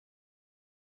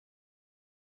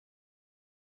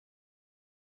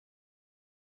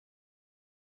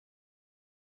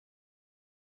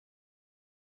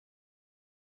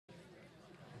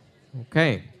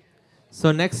Okay.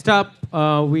 So next up,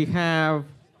 we have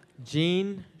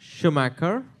Jean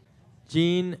Schumacher.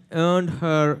 Jean earned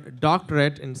her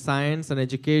doctorate in science and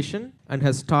education and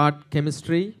has taught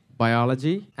chemistry,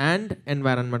 biology, and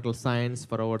environmental science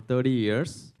for over 30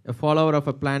 years. A follower of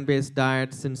a plant-based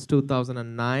diet since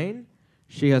 2009,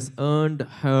 she has earned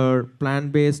her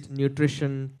plant-based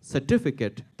nutrition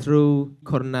certificate through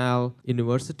Cornell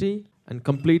University and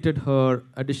completed her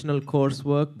additional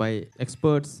coursework by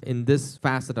experts in this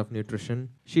facet of nutrition.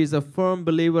 She is a firm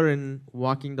believer in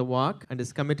walking the walk and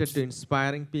is committed to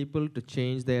inspiring people to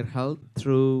change their health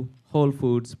through whole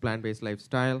foods, plant-based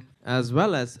lifestyle, as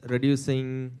well as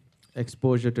reducing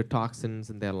exposure to toxins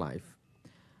in their life.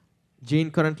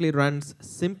 Jean currently runs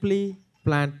Simply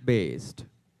Plant-Based,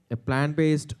 a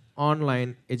plant-based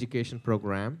online education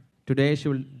program. Today, she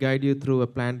will guide you through a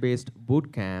plant-based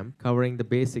boot camp covering the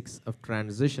basics of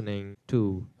transitioning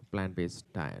to a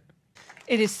plant-based diet.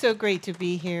 It is so great to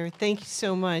be here. Thank you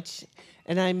so much.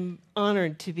 And I'm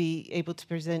honored to be able to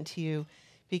present to you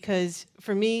because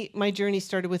for me, my journey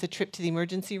started with a trip to the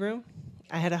emergency room.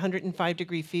 I had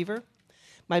 105-degree fever.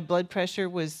 My blood pressure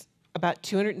was about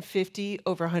 250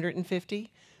 over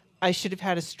 150. I should have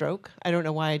had a stroke. I don't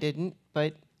know why I didn't,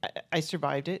 but I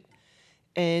survived it.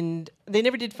 And they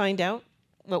never did find out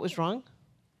what was wrong.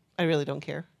 I really don't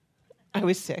care. I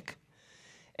was sick.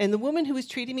 And the woman who was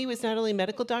treating me was not only a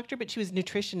medical doctor, but she was a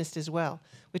nutritionist as well,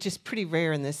 which is pretty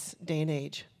rare in this day and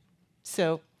age.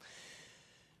 So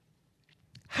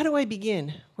how do I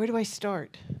begin? Where do I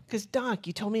start? Because, doc,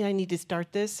 you told me I need to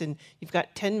start this, and you've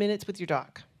got 10 minutes with your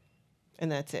doc,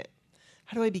 and that's it.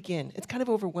 How do I begin? It's kind of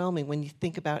overwhelming when you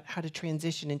think about how to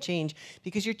transition and change,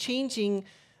 because you're changing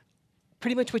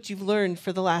pretty much what you've learned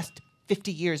for the last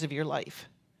 50 years of your life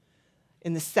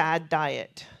in the SAD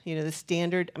diet, the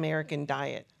standard American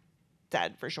diet,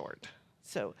 SAD for short.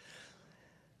 So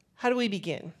how do we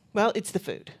begin? Well, it's the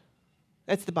food.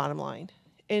 That's the bottom line.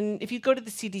 And if you go to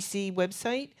the CDC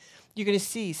website, you're going to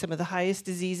see some of the highest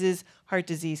diseases: heart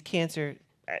disease, cancer,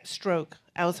 stroke,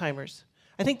 Alzheimer's.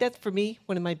 I think that's, for me,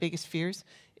 one of my biggest fears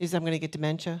is I'm going to get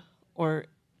dementia or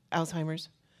Alzheimer's.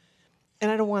 And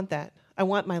I don't want that. I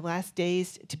want my last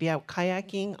days to be out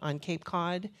kayaking on Cape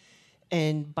Cod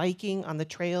and biking on the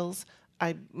trails.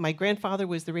 My grandfather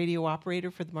was the radio operator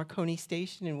for the Marconi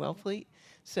station in Wellfleet,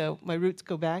 so my roots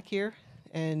go back here,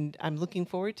 and I'm looking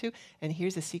forward to. And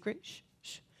here's a secret. Shh,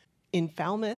 shh. In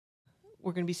Falmouth,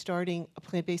 we're going to be starting a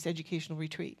plant-based educational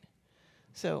retreat.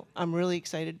 So I'm really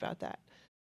excited about that.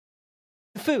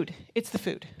 The food. It's the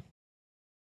food.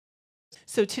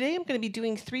 So today I'm going to be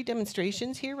doing 3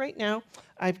 demonstrations here right now.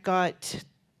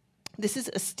 This is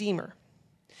a steamer,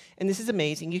 and this is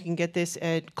amazing. You can get this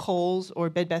at Kohl's or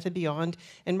Bed Bath & Beyond.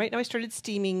 And right now I started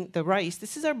steaming the rice.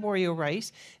 This is arborio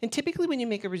rice, and typically when you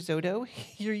make a risotto,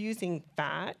 you're using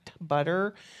fat,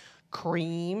 butter,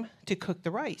 cream to cook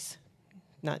the rice.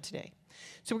 Not today.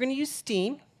 So we're going to use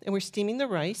steam, and we're steaming the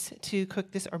rice to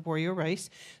cook this arborio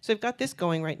rice. So I've got this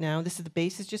going right now. The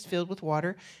base is just filled with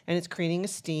water, and it's creating a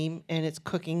steam, and it's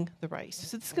cooking the rice.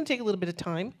 So this is going to take a little bit of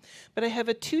time, but I have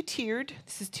a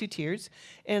this is 2 tiers,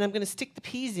 and I'm going to stick the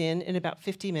peas in about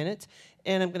 50 minutes,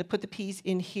 and I'm going to put the peas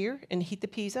in here and heat the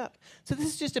peas up. So this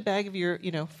is just a bag of your,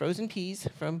 frozen peas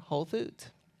from Whole Foods.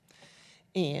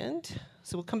 And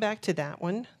so we'll come back to that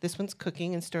one. This one's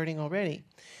cooking and starting already.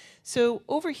 So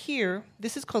over here,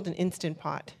 this is called an Instant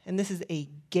Pot, and this is a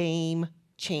game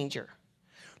changer.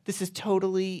 This is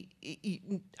totally,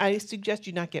 I suggest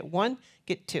you not get 1,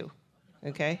 get 2,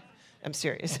 okay? I'm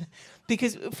serious.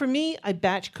 Because for me, I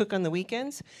batch cook on the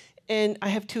weekends, and I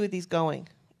have 2 of these going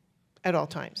at all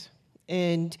times.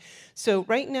 And so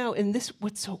right now,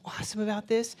 what's so awesome about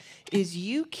this is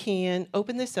you can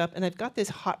open this up, and I've got this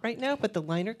hot right now, but the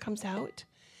liner comes out.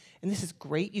 And this is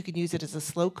great. You can use it as a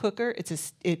slow cooker.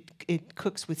 It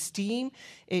cooks with steam.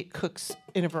 It cooks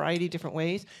in a variety of different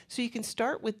ways. So you can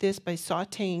start with this by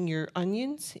sauteing your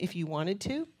onions if you wanted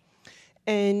to,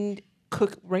 and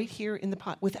cook right here in the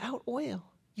pot without oil.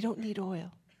 You don't need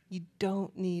oil. You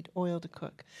don't need oil to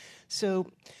cook. So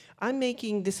I'm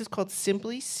making, this is called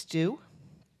Simply Stew.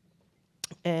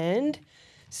 And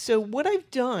so what I've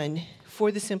done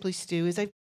for the Simply Stew is I've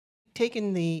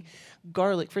taken the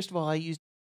garlic. First of all, I used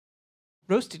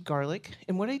roasted garlic,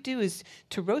 and what I do is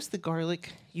to roast the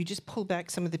garlic, you just pull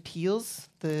back some of the peels,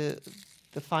 the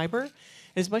fiber,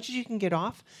 as much as you can get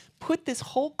off. Put this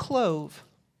whole clove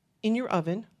in your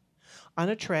oven on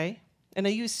a tray, and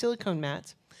I use silicone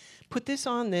mats. Put this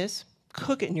on this,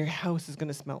 cook it, and your house is going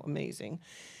to smell amazing.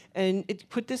 And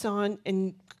put this on,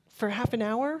 and for half an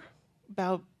hour,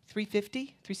 about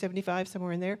 350, 375,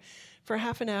 somewhere in there, for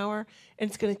half an hour. And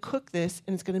it's going to cook this,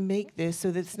 and it's going to make this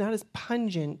so that it's not as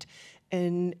pungent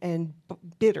and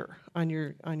bitter on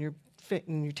your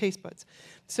in your taste buds.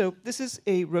 So this is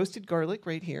a roasted garlic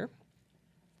right here.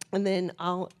 And then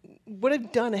what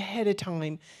I've done ahead of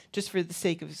time, just for the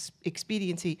sake of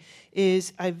expediency,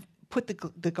 is I've put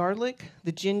the garlic,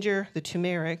 the ginger, the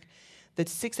turmeric, the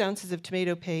 6 ounces of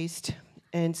tomato paste,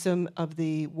 and some of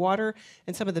the water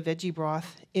and some of the veggie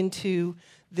broth into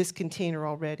this container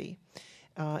already.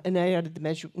 And I added the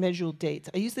measurable dates.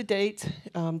 I use the dates.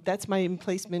 That's my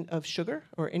emplacement of sugar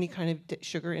or any kind of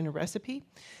sugar in a recipe.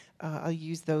 I'll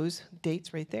use those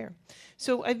dates right there.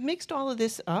 So I've mixed all of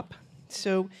this up.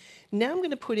 So now I'm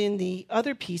going to put in the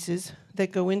other pieces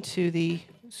that go into the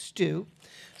stew.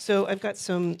 So I've got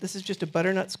this is just a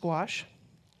butternut squash.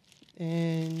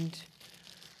 And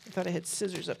I thought I had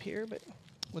scissors up here, but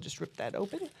we'll just rip that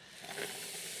open.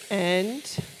 And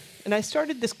I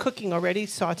started this cooking already,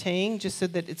 sautéing, just so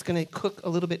that it's going to cook a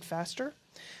little bit faster,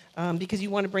 because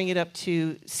you want to bring it up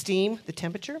to steam, the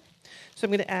temperature. So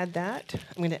I'm going to add that.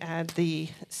 I'm going to add the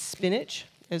spinach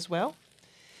as well.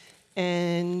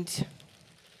 And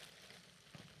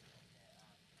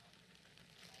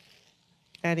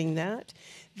adding that.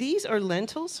 These are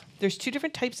lentils. There's 2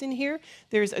 different types in here.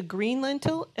 There's a green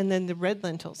lentil and then the red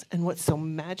lentils. And what's so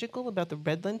magical about the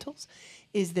red lentils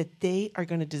is that they are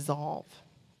going to dissolve.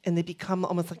 And they become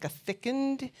almost like a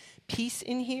thickened piece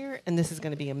in here. And this is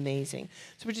going to be amazing.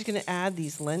 So we're just going to add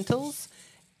these lentils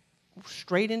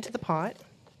straight into the pot.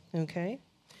 Okay.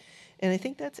 And I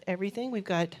think that's everything. We've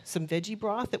got some veggie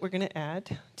broth that we're going to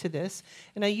add to this.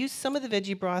 And I use some of the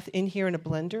veggie broth in here in a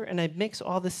blender, and I mix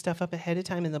all this stuff up ahead of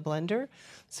time in the blender.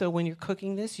 So when you're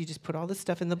cooking this, you just put all this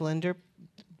stuff in the blender,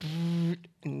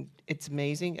 and it's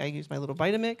amazing. I use my little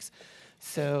Vitamix.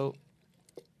 So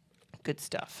good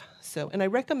stuff. So, and I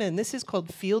recommend, this is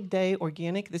called Field Day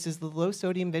Organic. This is the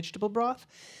low-sodium vegetable broth.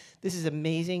 This is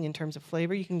amazing in terms of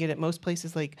flavor. You can get it at most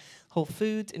places like Whole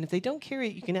Foods, and if they don't carry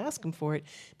it, you can ask them for it.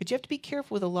 But you have to be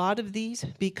careful with a lot of these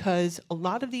because a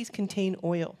lot of these contain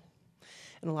oil,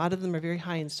 and a lot of them are very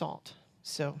high in salt.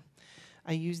 So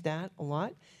I use that a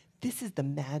lot. This is the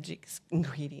magic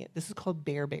ingredient. This is called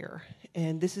bear,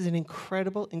 and this is an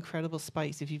incredible, incredible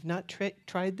spice. If you've not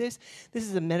tried this, this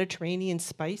is a Mediterranean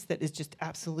spice that is just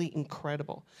absolutely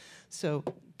incredible. So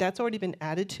that's already been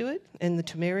added to it, and the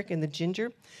turmeric and the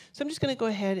ginger. So I'm just going to go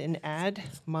ahead and add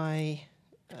my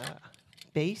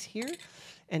base here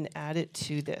and add it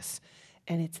to this.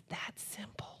 And it's that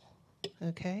simple,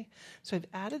 okay? So I've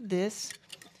added this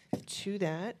to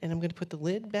that, and I'm going to put the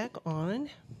lid back on.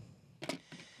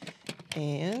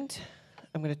 And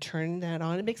I'm going to turn that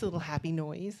on. It makes a little happy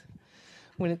noise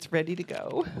when it's ready to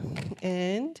go.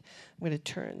 And I'm going to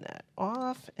turn that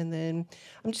off. And then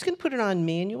I'm just going to put it on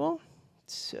manual.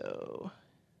 So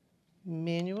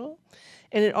manual.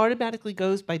 And it automatically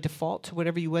goes by default to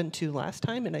whatever you went to last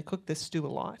time. And I cooked this stew a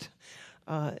lot.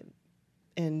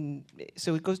 And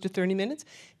so it goes to 30 minutes.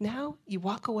 Now you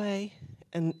walk away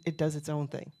and it does its own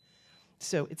thing.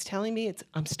 So it's telling me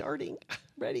I'm starting,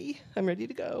 I'm ready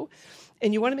to go.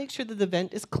 And you want to make sure that the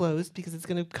vent is closed because it's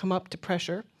going to come up to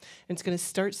pressure and it's going to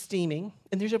start steaming.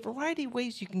 And there's a variety of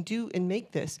ways you can do and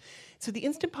make this. So the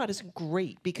Instant Pot is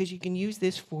great because you can use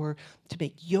this to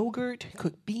make yogurt,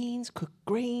 cook beans, cook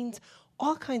grains,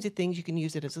 all kinds of things. You can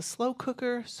use it as a slow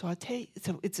cooker, saute.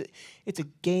 So it's a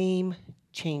game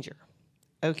changer.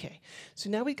 Okay,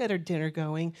 so now we've got our dinner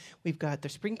going. We've got the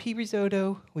spring pea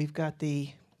risotto. We've got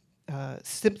the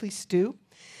Simply Stew.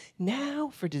 Now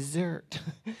for dessert.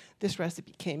 This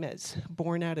recipe came as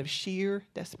born out of sheer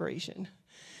desperation.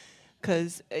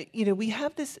 Because, we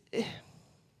have this...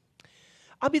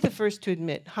 I'll be the first to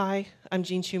admit, hi, I'm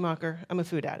Jean Schumacher. I'm a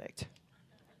food addict.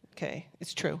 Okay,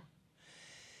 it's true.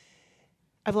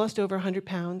 I've lost over 100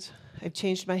 pounds. I've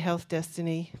changed my health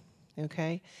destiny.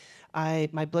 Okay?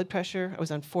 My blood pressure, I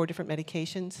was on 4 different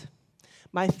medications.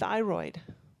 My thyroid...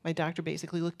 My doctor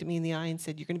basically looked at me in the eye and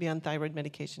said, you're going to be on thyroid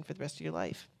medication for the rest of your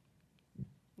life.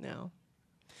 No.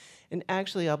 And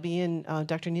actually, I'll be in,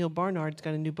 Dr. Neil Barnard's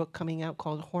got a new book coming out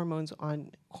called Hormones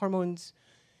Gone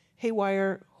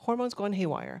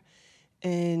Haywire.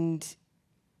 And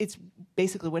it's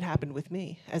basically what happened with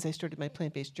me. As I started my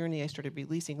plant-based journey, I started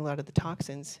releasing a lot of the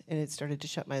toxins, and it started to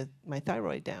shut my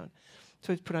thyroid down.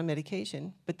 So I was put on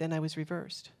medication, but then I was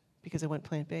reversed because I went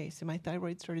plant-based, and my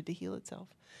thyroid started to heal itself.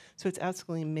 So it's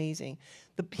absolutely amazing.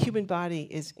 The human body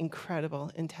is incredible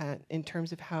in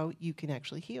terms of how you can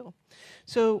actually heal.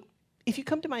 So if you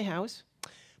come to my house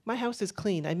is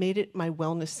clean. I made it my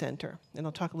wellness center, and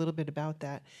I'll talk a little bit about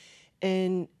that.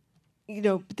 And,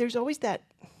 but there's always that,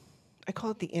 I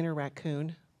call it the inner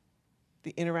raccoon,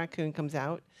 the inner raccoon comes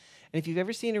out. And if you've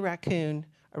ever seen a raccoon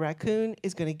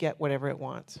is going to get whatever it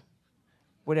wants.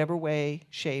 Whatever way,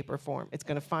 shape, or form. It's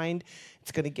going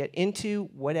to get into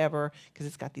whatever, because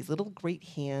it's got these little great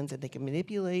hands, and they can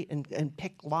manipulate and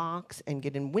pick locks and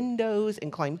get in windows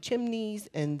and climb chimneys,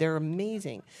 and they're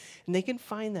amazing. And they can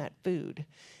find that food.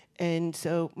 And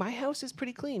so my house is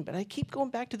pretty clean, but I keep going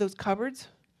back to those cupboards,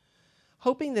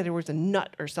 hoping that there was a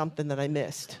nut or something that I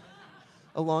missed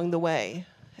along the way.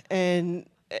 And,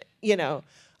 you know,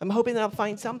 I'm hoping that I'll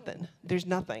find something. There's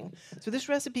nothing. So this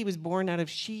recipe was born out of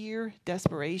sheer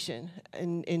desperation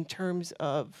in terms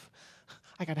of,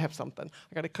 I gotta have something.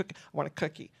 I gotta cook. I want a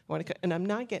cookie. And I'm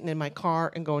not getting in my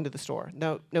car and going to the store.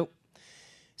 Nope.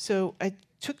 So I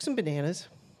took some bananas.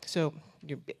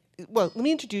 Let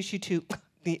me introduce you to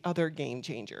the other game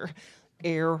changer,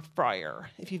 air fryer.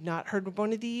 If you've not heard of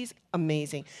one of these,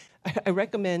 amazing. I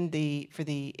recommend for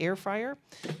the air fryer.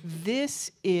 This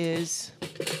is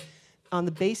on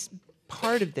the base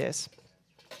part of this.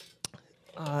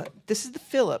 This is the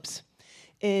Phillips.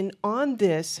 And on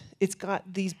this, it's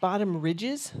got these bottom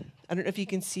ridges. I don't know if you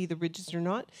can see the ridges or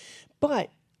not,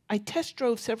 but I test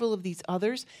drove several of these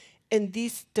others, and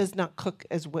these does not cook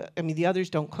as well. I mean, the others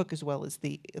don't cook as well as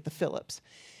the Phillips.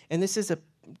 And this is a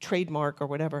trademark or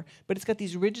whatever, but it's got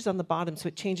these ridges on the bottom, so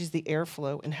it changes the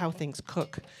airflow and how things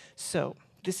cook. So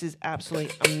this is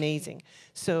absolutely amazing.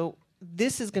 So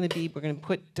this is going to be, we're going to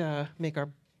put,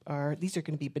 these are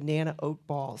going to be banana oat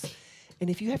balls. And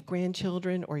if you have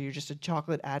grandchildren or you're just a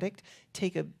chocolate addict,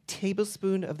 take a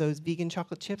tablespoon of those vegan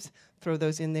chocolate chips, throw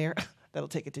those in there. That'll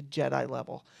take it to Jedi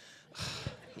level.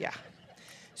 Yeah.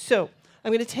 So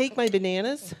I'm going to take my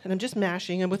bananas, and I'm just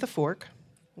mashing them with a fork,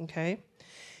 okay?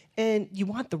 And you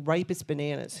want the ripest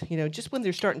bananas, just when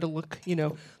they're starting to look,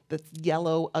 the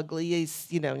yellow, ugly,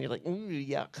 and you're like, ooh,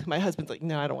 yuck. My husband's like,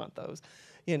 no, I don't want those,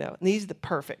 And these are the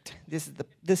perfect. This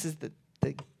is the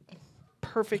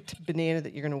perfect banana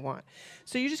that you're going to want.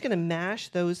 So you're just going to mash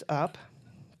those up.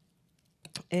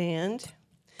 And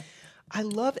I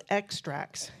love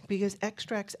extracts because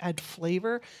extracts add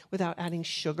flavor without adding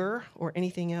sugar or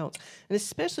anything else. And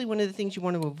especially one of the things you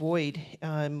want to avoid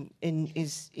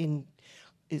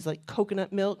is like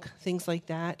coconut milk, things like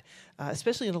that,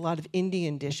 especially in a lot of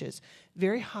Indian dishes.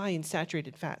 Very high in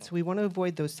saturated fats. So we want to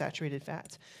avoid those saturated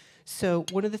fats. So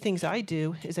one of the things I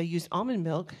do is I use almond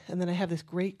milk, and then I have this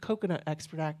great coconut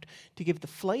extract to give the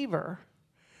flavor,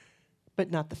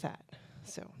 but not the fat.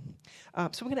 So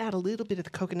I'm going to add a little bit of the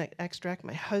coconut extract.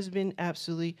 My husband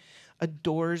absolutely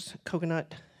adores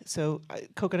coconut. So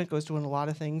coconut goes to a lot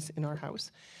of things in our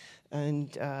house.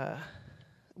 And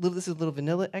this is a little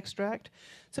vanilla extract.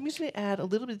 So I'm just going to add a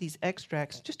little bit of these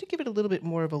extracts just to give it a little bit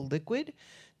more of a liquid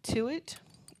to it.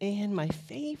 And my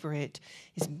favorite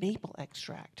is maple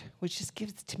extract, which just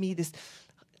gives to me this,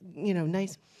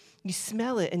 nice, you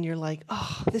smell it and you're like,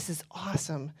 oh, this is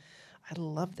awesome. I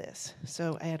love this.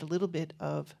 So I add a little bit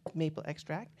of maple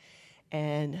extract.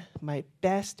 And my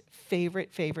best favorite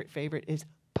is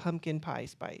pumpkin pie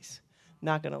spice.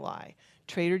 Not going to lie.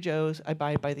 Trader Joe's, I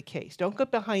buy it by the case. Don't go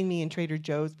behind me in Trader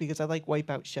Joe's because I like wipe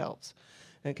out shelves.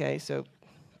 Okay, so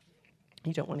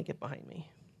you don't want to get behind me.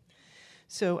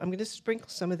 So I'm going to sprinkle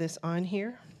some of this on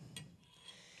here.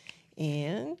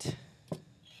 And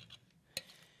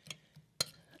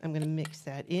I'm going to mix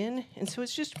that in. And so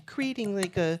it's just creating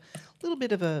like a little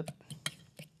bit of a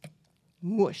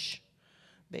mush,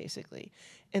 basically.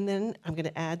 And then I'm going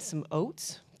to add some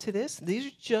oats to this. These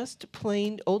are just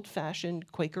plain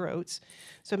old-fashioned Quaker oats.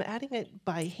 So I'm adding it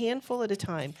by handful at a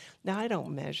time. Now, I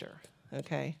don't measure,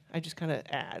 okay? I just kind of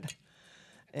add,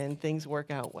 and things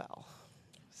work out well.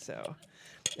 So,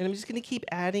 and I'm just going to keep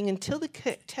adding until the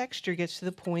texture gets to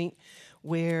the point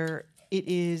where it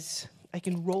is, I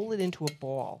can roll it into a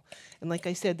ball. And like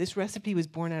I said, this recipe was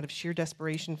born out of sheer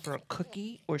desperation for a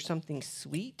cookie or something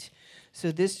sweet.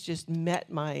 So this just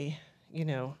met my,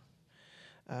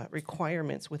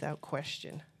 requirements without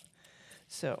question.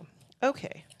 So,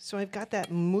 okay, so I've got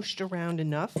that mushed around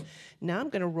enough. Now I'm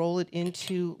going to roll it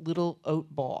into little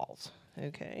oat balls,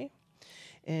 okay?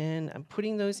 And I'm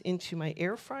putting those into my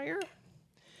air fryer.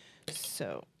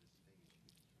 So,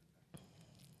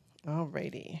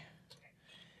 alrighty.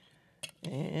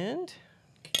 And,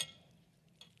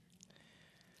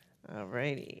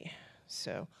 alrighty.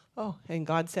 So, oh, and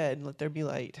God said, let there be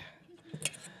light.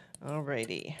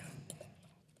 Alrighty.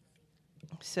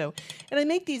 So, and I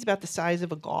make these about the size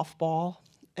of a golf ball,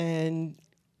 and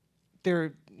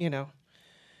they're,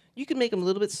 you can make them a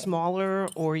little bit smaller,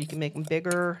 or you can make them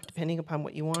bigger, depending upon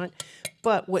what you want.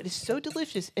 But what is so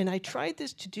delicious, and I tried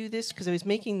to do this because I was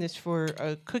making this for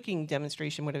a cooking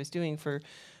demonstration, what I was doing for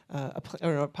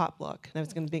a potluck, and I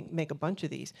was going to make a bunch of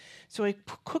these. So I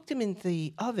cooked them in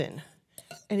the oven,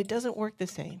 and it doesn't work the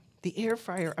same. The air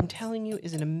fryer, I'm telling you,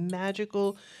 is a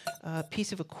magical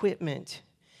piece of equipment,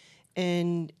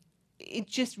 and it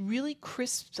just really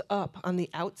crisps up on the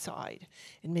outside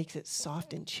and makes it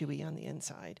soft and chewy on the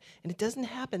inside. And it doesn't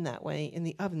happen that way in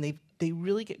the oven. They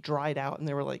really get dried out, and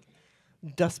they were like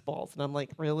dust balls. And I'm like,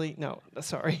 really? No,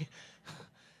 sorry.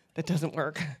 That doesn't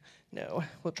work. No,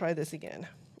 we'll try this again.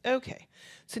 Okay,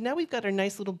 so now we've got our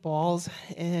nice little balls,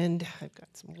 and I've got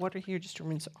some water here just to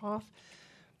rinse off.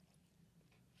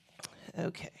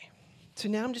 Okay, so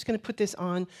now I'm just going to put this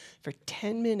on for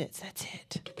 10 minutes. That's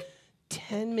it.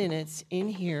 10 minutes in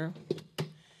here.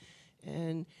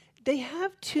 And they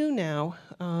have two now.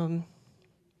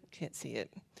 Can't see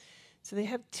it. So they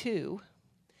have two.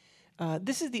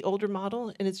 This is the older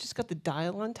model, and it's just got the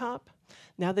dial on top.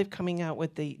 Now they're coming out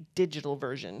with the digital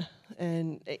version,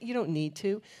 and you don't need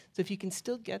to. So if you can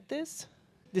still get this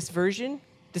version,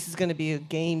 this is going to be a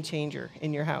game changer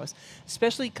in your house,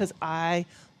 especially because I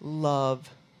love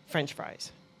French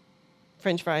fries.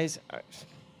 French fries,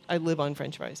 I live on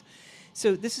French fries.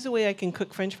 So this is a way I can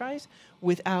cook French fries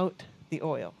without the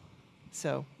oil.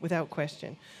 So without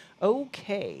question.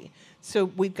 Okay, so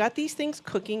we've got these things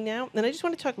cooking now, and I just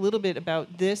want to talk a little bit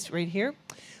about this right here.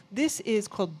 This is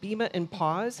called Bima and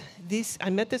Pause. I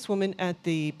met this woman at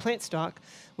the plant stock,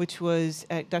 which was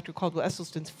at Dr. Caldwell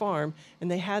Esselstyn's farm,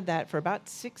 and they had that for about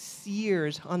 6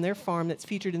 years on their farm. That's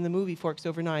featured in the movie Forks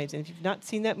Over Knives. And if you've not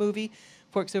seen that movie,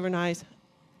 Forks Over Knives,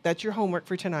 that's your homework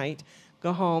for tonight.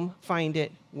 Go home, find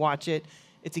it, watch it.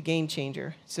 It's a game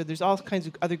changer. So there's all kinds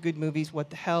of other good movies, What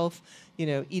the Health,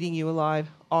 Eating You Alive,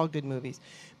 all good movies.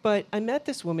 But I met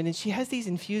this woman, and she has these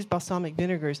infused balsamic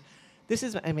vinegars. This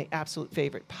is my absolute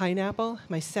favorite. Pineapple.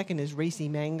 My second is racy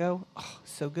mango. Oh,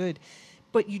 so good.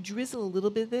 But you drizzle a little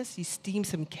bit of this. You steam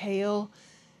some kale.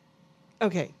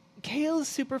 Okay, kale is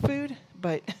superfood,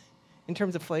 but in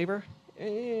terms of flavor,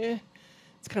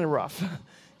 it's kind of rough.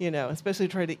 Especially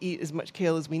try to eat as much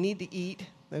kale as we need to eat.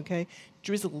 Okay,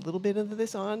 drizzle a little bit of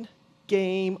this on.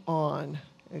 Game on.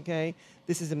 Okay,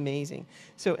 this is amazing.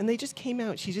 So, and they just came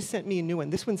out. She just sent me a new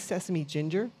one. This one's sesame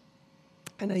ginger.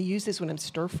 And I use this when I'm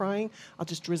stir frying. I'll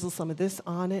just drizzle some of this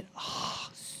on it. Oh,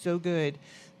 so good.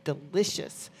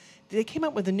 Delicious. They came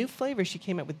out with a new flavor. She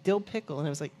came out with dill pickle. And I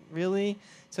was like, really?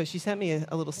 So she sent me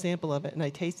a little sample of it. And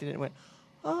I tasted it and went,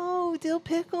 oh, dill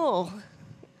pickle.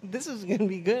 This is going to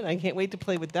be good. I can't wait to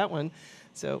play with that one.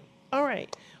 So, all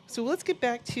right. So let's get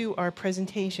back to our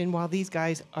presentation while these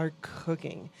guys are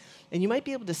cooking. And you might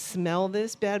be able to smell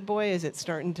this bad boy as it's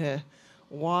starting to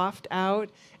waft out.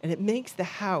 And it makes the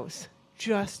house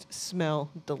just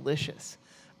smell delicious.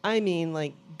 I mean,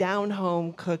 like down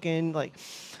home cooking, like,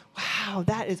 wow,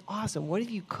 that is awesome. What are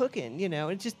you cooking?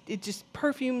 It just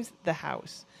perfumes the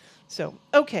house. So,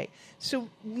 okay. So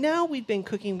now we've been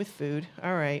cooking with food.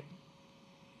 All right.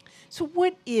 So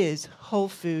what is whole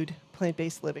food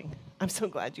plant-based living? I'm so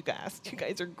glad you asked. You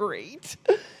guys are great.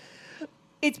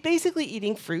 It's basically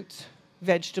eating fruits,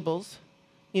 vegetables,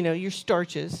 your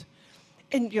starches.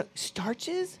 And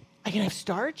starches? I can have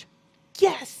starch?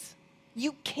 Yes,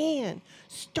 you can.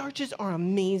 Starches are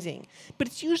amazing, but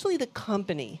it's usually the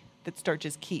company that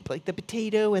starches keep, like the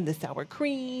potato and the sour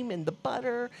cream and the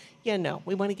butter. Yeah, no,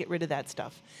 we want to get rid of that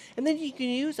stuff. And then you can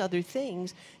use other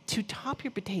things to top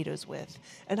your potatoes with.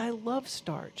 And I love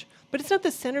starch, but it's not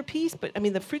the centerpiece, but I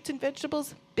mean, the fruits and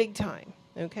vegetables, big time,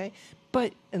 okay?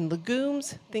 And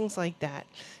legumes, things like that.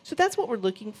 So that's what we're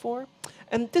looking for.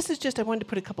 And this is just, I wanted to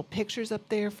put a couple pictures up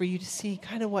there for you to see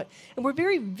kind of what, and we're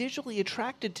very visually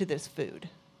attracted to this food.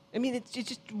 I mean, it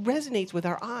just resonates with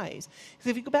our eyes.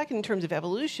 Because if you go back in terms of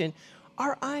evolution,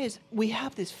 our eyes, we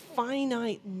have this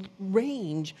finite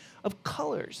range of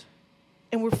colors.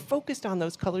 And we're focused on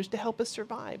those colors to help us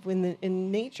survive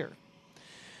in nature.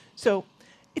 So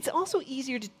it's also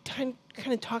easier to kind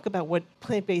of talk about what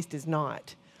plant-based is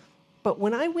not. But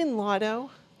when I win lotto,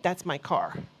 that's my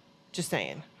car. Just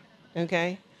saying,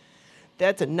 okay?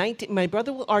 That's a 19. My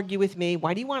brother will argue with me,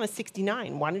 why do you want a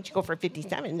 69? Why don't you go for a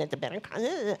 57? That's a better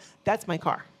car. That's my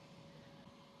car.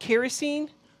 Kerosene,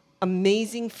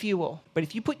 amazing fuel. But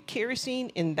if you put kerosene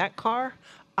in that car,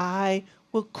 I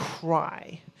will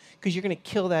cry because you're going to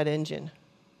kill that engine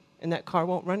and that car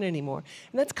won't run anymore.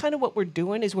 And that's kind of what we're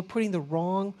doing is we're putting the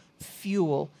wrong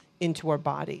fuel into our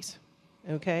bodies,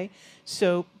 okay?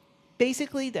 So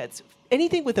basically, that's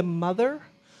anything with a mother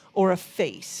or a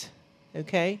face,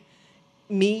 okay?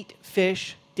 Meat,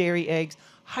 fish, dairy, eggs,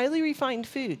 highly refined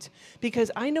foods.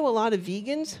 Because I know a lot of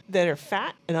vegans that are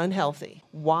fat and unhealthy.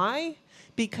 Why?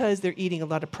 Because they're eating a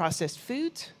lot of processed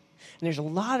foods, and there's a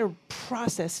lot of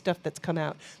processed stuff that's come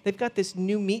out. They've got this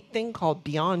new meat thing called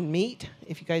Beyond Meat,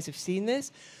 if you guys have seen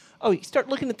this. Oh, you start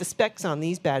looking at the specs on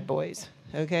these bad boys,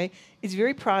 okay? It's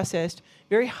very processed,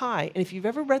 very high. And if you've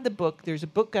ever read the book, there's a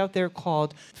book out there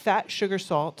called Fat, Sugar,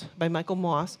 Salt by Michael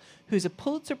Moss, who's a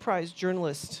Pulitzer Prize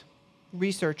journalist,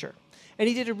 researcher. And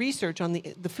he did a research on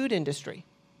the food industry.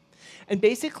 And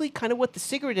basically kind of what the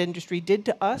cigarette industry did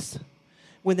to us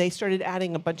when they started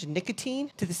adding a bunch of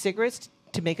nicotine to the cigarettes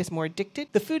to make us more addicted.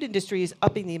 The food industry is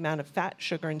upping the amount of fat,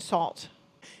 sugar, and salt.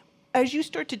 As you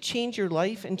start to change your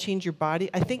life and change your body,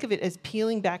 I think of it as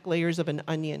peeling back layers of an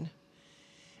onion.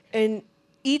 And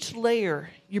each layer,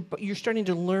 you're starting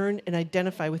to learn and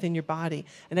identify within your body.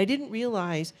 And I didn't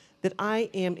realize that I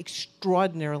am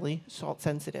extraordinarily salt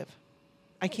sensitive.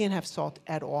 I can't have salt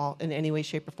at all in any way,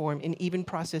 shape, or form, in even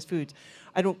processed foods.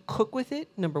 I don't cook with it,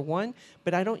 number one,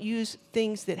 but I don't use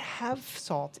things that have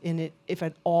salt in it if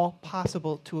at all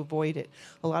possible to avoid it.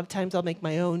 A lot of times I'll make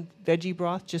my own veggie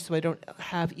broth just so I don't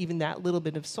have even that little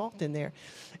bit of salt in there.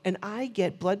 And I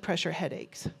get blood pressure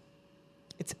headaches.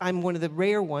 I'm one of the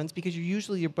rare ones because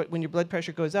usually when your blood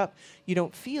pressure goes up, you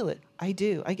don't feel it. I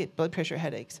do. I get blood pressure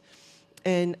headaches.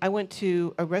 And I went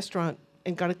to a restaurant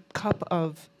and got a cup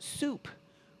of soup.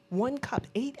 1 cup,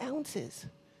 8 ounces.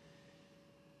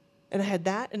 And I had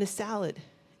that and a salad.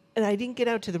 And I didn't get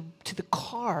out to the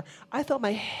car. I thought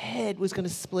my head was going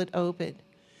to split open.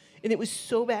 And it was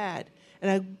so bad.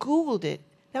 And I Googled it.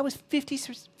 That was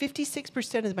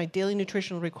 56% of my daily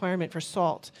nutritional requirement for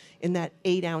salt in that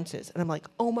 8 ounces. And I'm like,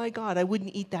 oh my God, I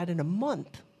wouldn't eat that in a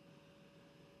month.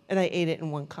 And I ate it in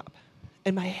 1 cup.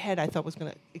 And my head, I thought, was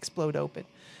going to explode open.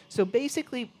 So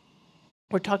basically,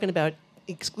 we're talking about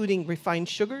excluding refined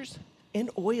sugars and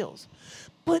oils.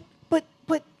 But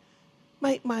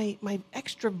my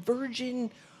extra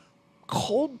virgin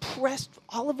cold pressed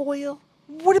olive oil,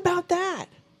 what about that?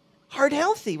 Heart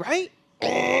healthy, right?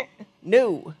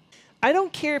 No. I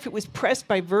don't care if it was pressed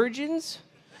by virgins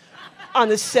on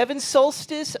the 7th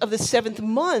solstice of the 7th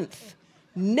month.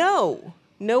 No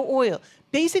oil.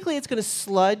 Basically, it's going to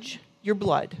sludge your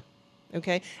blood,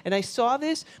 okay? And I saw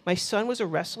this. My son was a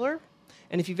wrestler.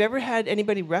 And if you've ever had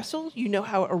anybody wrestle, you know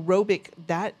how aerobic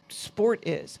that sport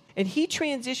is. And he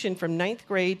transitioned from 9th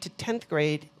grade to 10th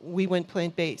grade. We went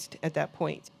plant-based at that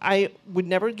point. I would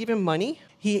never give him money.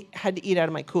 He had to eat out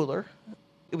of my cooler.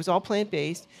 It was all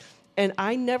plant-based. And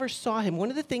I never saw him. One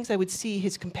of the things I would see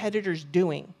his competitors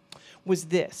doing was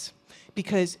this.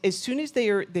 Because as soon as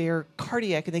they're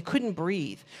cardiac and they couldn't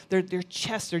breathe, their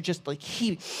chests are just like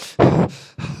heaving.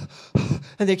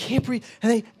 And they can't breathe.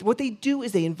 And what they do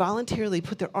is they involuntarily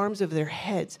put their arms over their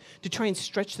heads to try and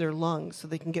stretch their lungs so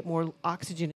they can get more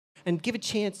oxygen and give a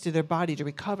chance to their body to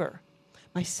recover.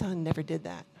 My son never did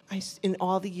that. In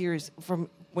all the years from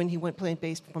when he went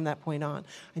plant-based from that point on,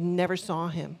 I never saw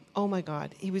him. Oh my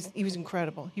God, he was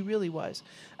incredible. He really was.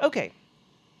 Okay.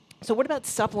 So what about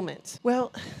supplements?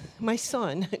 Well, my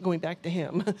son, going back to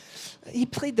him, he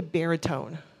played the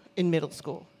baritone in middle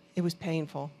school. It was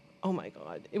painful. Oh my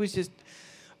God. It was just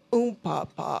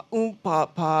pa.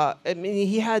 I mean,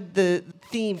 he had the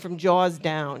theme from Jaws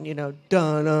down,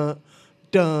 Donna.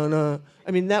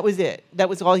 I mean, that was it. That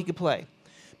was all he could play.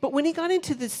 But when he got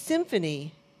into the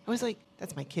symphony, I was like,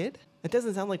 that's my kid? That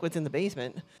doesn't sound like what's in the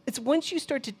basement. It's once you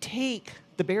start to take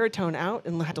the baritone out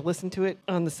and have to listen to it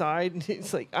on the side,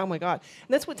 it's like, oh my God.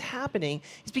 And that's what's happening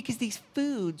is because these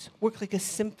foods work like a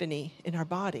symphony in our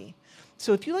body.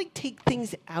 So if you take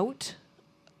things out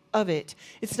of it,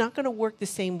 it's not going to work the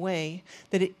same way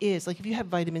that it is. Like if you have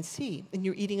vitamin C and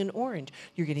you're eating an orange,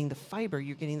 you're getting the fiber,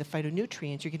 you're getting the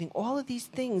phytonutrients, you're getting all of these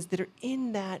things that are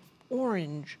in that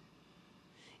orange,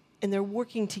 and they're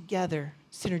working together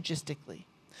synergistically.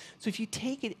 So if you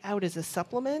take it out as a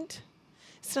supplement,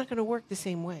 it's not going to work the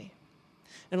same way.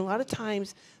 And a lot of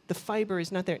times, the fiber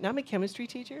is not there. Now I'm a chemistry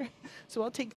teacher, so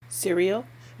I'll take cereal,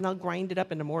 and I'll grind it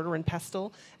up into mortar and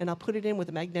pestle, and I'll put it in with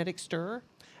a magnetic stirrer.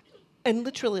 And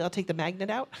literally, I'll take the magnet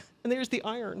out, and there's the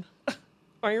iron.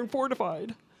 Iron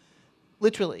fortified.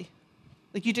 Literally.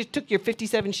 Like you just took your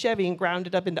 57 Chevy and ground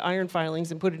it up into iron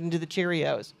filings and put it into the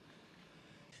Cheerios.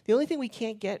 The only thing we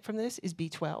can't get from this is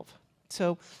B12.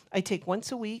 So I take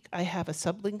once a week. I have a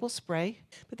sublingual spray,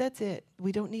 but that's it.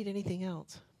 We don't need anything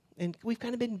else. And we've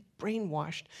kind of been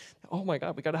brainwashed. Oh my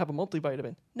God, we got to have a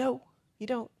multivitamin. No, you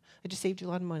don't. I just saved you a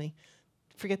lot of money.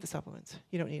 Forget the supplements.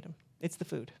 You don't need them. It's the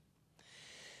food.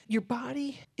 Your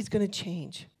body is going to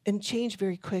change and change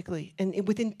very quickly and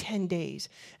within 10 days.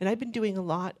 And I've been doing a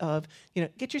lot of,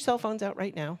 get your cell phones out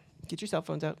right now. Get your cell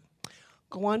phones out.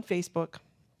 Go on Facebook.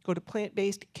 Go to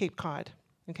Plant-Based Cape Cod.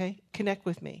 Okay? Connect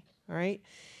with me. All right?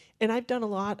 And I've done a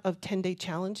lot of 10-day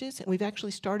challenges, and we've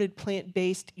actually started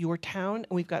Plant-Based Your Town, and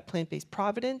we've got Plant-Based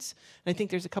Providence. And I think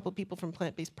there's a couple people from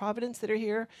Plant-Based Providence that are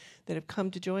here that have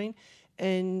come to join.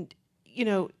 And you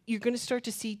know, you're going to start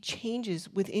to see changes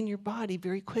within your body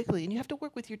very quickly, and you have to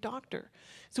work with your doctor.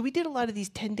 So we did a lot of these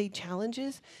 10-day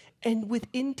challenges, and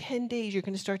within 10 days, you're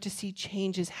going to start to see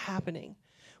changes happening.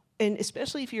 And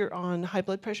especially if you're on high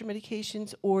blood pressure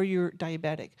medications or you're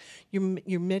diabetic,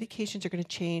 your medications are going to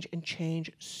change and change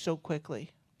so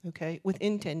quickly, okay,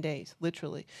 within 10 days,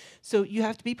 literally. So you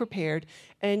have to be prepared,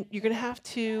 and you're going to have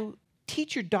to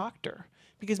teach your doctor,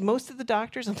 because most of the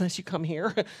doctors, unless you come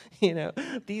here, you know,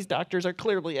 these doctors are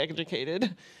clearly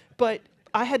educated, but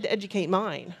I had to educate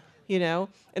mine. You know,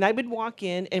 and I would walk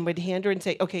in and would hand her and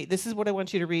say, okay, this is what I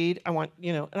want you to read. I want,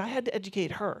 you know, and I had to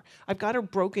educate her. I've got her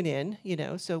broken in, you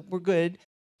know, so we're good.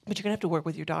 But you're going to have to work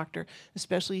with your doctor,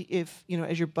 especially if, you know,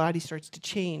 as your body starts to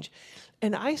change.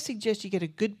 And I suggest you get a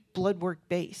good blood work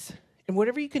base. And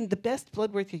whatever you can, the best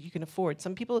blood work that you can afford.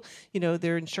 Some people, you know,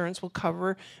 their insurance will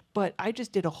cover, but I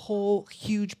just did a whole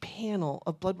huge panel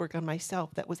of blood work on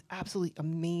myself that was absolutely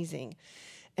amazing.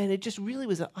 And it just really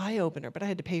was an eye-opener, but I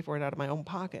had to pay for it out of my own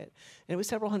pocket. And it was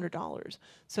several $100s.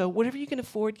 So whatever you can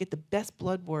afford, get the best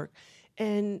blood work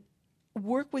and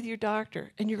work with your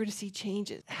doctor, and you're going to see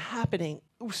changes happening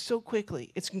so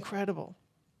quickly. It's incredible.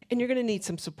 And you're going to need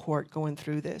some support going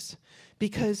through this,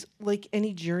 because like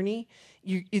any journey,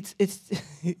 you're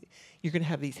going to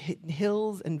have these hidden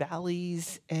hills and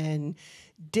valleys and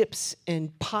dips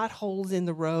and potholes in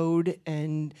the road,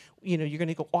 and you know, you're going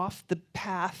to go off the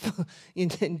path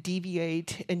and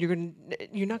deviate, and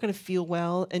you're not going to feel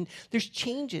well, and there's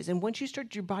changes. And once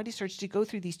your body starts to go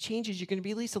through these changes, you're going to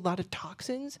release a lot of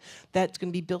toxins that's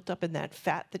going to be built up in that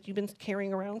fat that you've been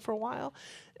carrying around for a while.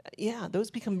 Yeah,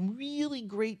 those become really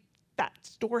great fat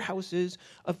storehouses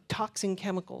of toxin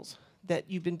chemicals that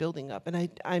you've been building up.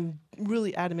 And I'm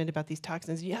really adamant about these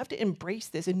toxins. You have to embrace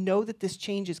this and know that this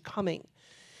change is coming,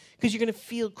 because you're going to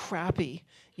feel crappy.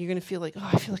 You're going to feel like, oh,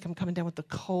 I feel like I'm coming down with a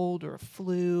cold or a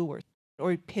flu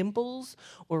or pimples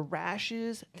or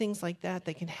rashes, things like that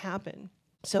can happen.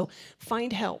 So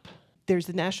find help. There's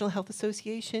the National Health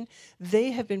Association.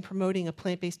 They have been promoting a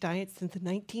plant-based diet since the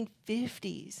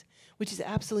 1950s, which is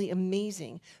absolutely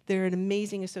amazing. They're an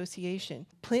amazing association.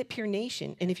 Plant Pure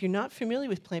Nation, and if you're not familiar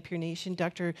with Plant Pure Nation,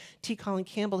 Dr. T. Colin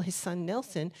Campbell, his son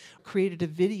Nelson, created a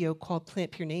video called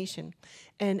Plant Pure Nation.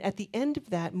 And at the end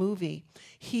of that movie,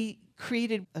 he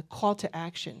created a call to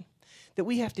action that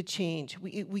we have to change.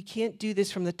 We can't do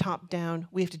this from the top down.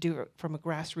 We have to do it from a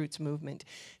grassroots movement.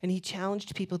 And he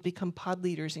challenged people to become pod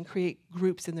leaders and create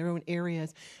groups in their own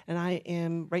areas.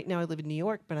 And right now I live in New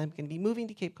York, but I'm going to be moving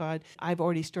to Cape Cod. I've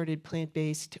already started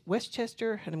Plant-Based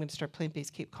Westchester, and I'm going to start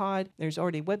Plant-Based Cape Cod. There's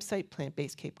already a website,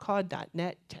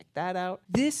 plantbasedcapecod.net. Check that out.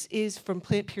 This is from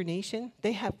Plant Pure Nation.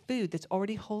 They have food that's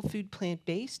already whole food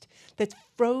plant-based, that's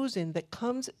frozen, that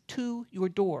comes to your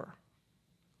door.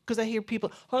 Because I hear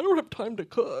people, I don't have time to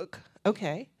cook.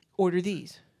 Okay, order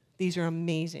these. These are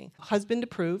amazing. Husband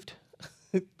approved.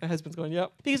 My husband's going,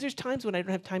 yep. Because there's times when I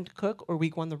don't have time to cook or we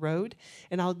go on the road,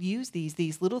 and I'll use these.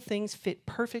 These little things fit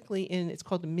perfectly in, it's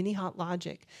called the Mini Hot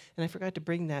Logic. And I forgot to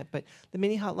bring that, but the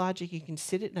Mini Hot Logic, you can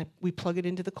sit it, and we plug it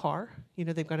into the car. You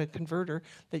know, they've got a converter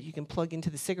that you can plug into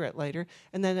the cigarette lighter.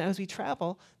 And then as we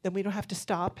travel, then we don't have to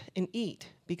stop and eat,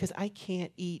 because I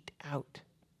can't eat out.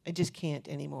 I just can't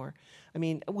anymore. I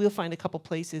mean, we'll find a couple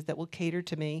places that will cater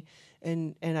to me,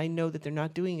 and I know that they're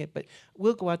not doing it, but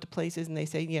we'll go out to places and they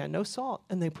say, yeah, no salt,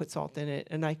 and they put salt in it,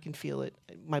 and I can feel it.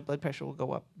 My blood pressure will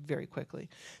go up very quickly.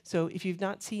 So if you've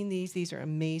not seen these are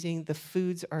amazing. The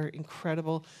foods are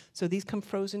incredible. So these come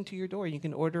frozen to your door. You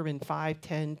can order them in 5,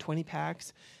 10, 20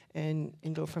 packs and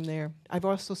go from there. I've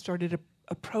also started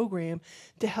a program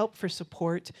to help for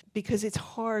support, because it's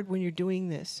hard when you're doing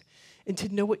this and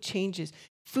to know what changes.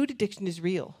 Food addiction is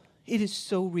real. It is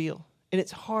so real. And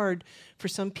it's hard for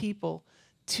some people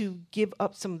to give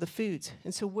up some of the foods.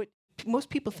 And so what most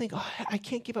people think, oh, I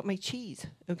can't give up my cheese,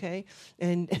 okay?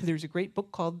 And there's a great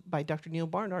book by Dr. Neil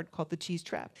Barnard called The Cheese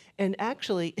Trap. And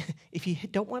actually, if you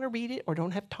don't want to read it or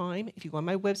don't have time, if you go on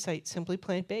my website, Simply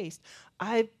Plant Based,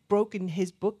 I've broken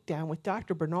his book down with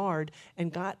Dr. Barnard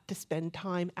and got to spend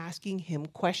time asking him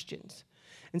questions.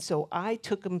 And so I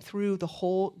took them through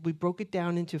we broke it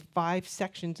down into 5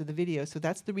 sections of the video. So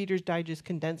that's the Reader's Digest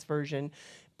condensed version.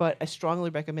 But I strongly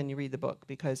recommend you read the book,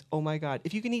 because, oh my God,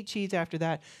 if you can eat cheese after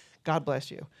that, God bless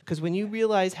you. Because when you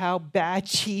realize how bad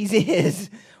cheese is,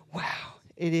 wow,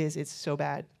 it is. It's so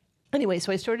bad. Anyway,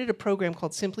 so I started a program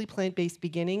called Simply Plant-Based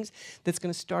Beginnings that's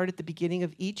going to start at the beginning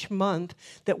of each month,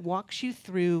 that walks you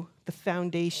through the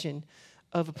foundation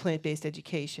of a plant-based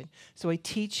education. So I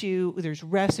teach you, there's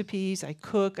recipes, I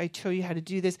cook, I show you how to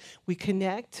do this. We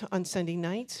connect on Sunday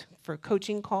nights for a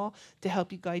coaching call to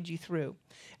help you guide you through.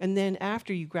 And then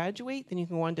after you graduate, then you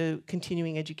can go on to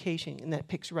continuing education, and that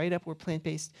picks right up where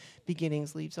plant-based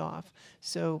beginnings leaves off.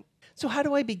 So how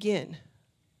do I begin?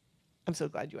 I'm so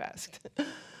glad you asked.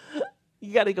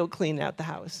 You got to go clean out the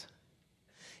house.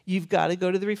 You've got to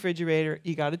go to the refrigerator.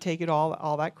 You got to take it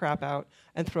all that crap out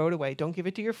and throw it away. Don't give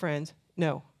it to your friends.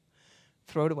 No,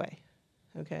 throw it away,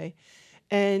 okay?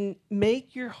 And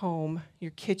make your home,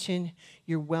 your kitchen,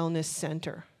 your wellness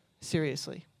center,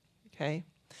 seriously, okay?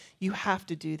 You have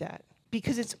to do that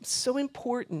because it's so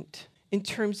important in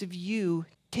terms of you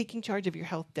taking charge of your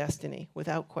health destiny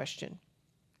without question.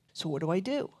 So what do I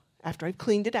do after I've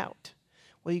cleaned it out?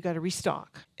 Well, you got to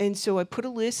restock. And so I put a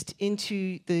list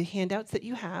into the handouts that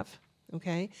you have,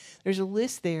 okay? There's a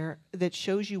list there that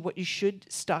shows you what you should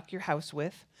stock your house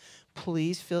with.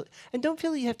 Please fill, and don't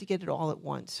feel you have to get it all at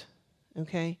once,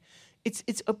 okay? It's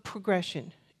a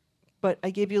progression, but I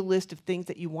gave you a list of things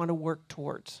that you want to work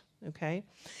towards, okay?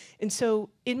 And so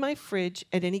in my fridge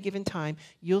at any given time,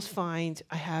 you'll find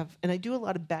I have, and I do a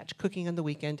lot of batch cooking on the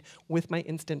weekend with my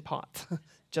Instant Pots.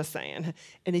 Just saying.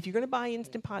 And if you're going to buy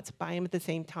Instant Pots, buy them at the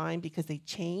same time because they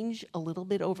change a little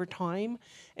bit over time.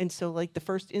 And so like the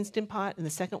first Instant Pot and the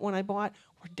second one I bought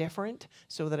were different.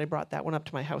 So that I brought that one up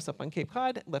to my house up on Cape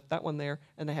Cod, left that one there,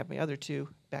 and I have my other two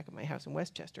back at my house in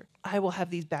Westchester. I will have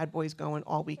these bad boys going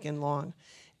all weekend long.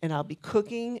 And I'll be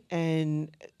cooking and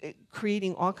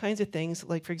creating all kinds of things.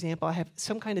 Like, for example, I have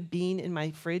some kind of bean in my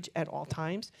fridge at all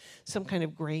times, some kind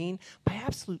of grain. My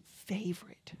absolute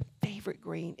favorite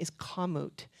grain is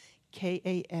kamut,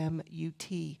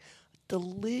 K-A-M-U-T.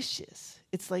 Delicious.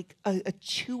 It's like a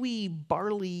chewy,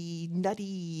 barley,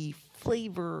 nutty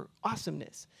flavor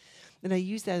awesomeness. And I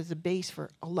use that as a base for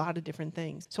a lot of different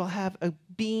things. So I'll have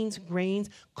beans,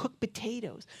 grains, cooked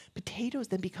potatoes. Potatoes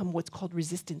then become what's called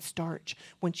resistant starch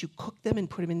once you cook them and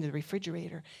put them into the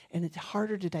refrigerator. And it's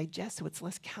harder to digest, so it's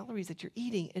less calories that you're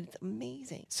eating, and it's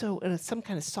amazing. So some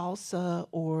kind of salsa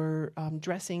or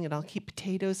dressing, and I'll keep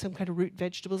potatoes, some kind of root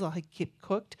vegetables I'll keep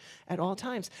cooked at all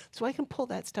times. So I can pull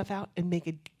that stuff out and make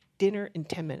a dinner in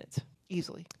 10 minutes,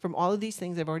 easily. From all of these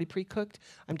things I've already pre-cooked,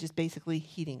 I'm just basically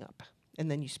heating up. And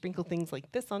then you sprinkle things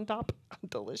like this on top.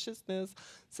 Deliciousness.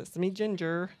 Sesame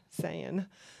ginger. Saying.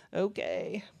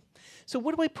 Okay. So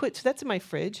what do I put? So that's in my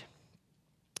fridge.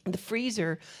 In the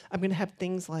freezer, I'm going to have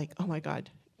things like, oh my God,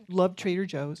 love Trader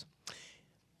Joe's.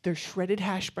 Their shredded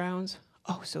hash browns.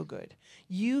 Oh, so good.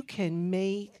 You can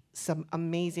make some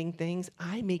amazing things.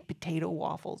 I make potato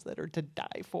waffles that are to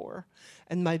die for.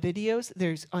 And my videos,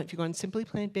 there's, if you go on Simply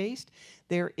Plant-Based,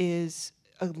 there is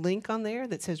a link on there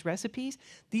that says recipes.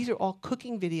 These are all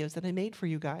cooking videos that I made for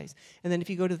you guys. And then if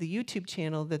you go to the YouTube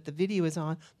channel that the video is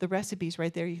on, the recipe's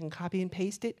right there. You can copy and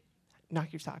paste it,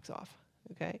 knock your socks off,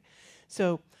 okay?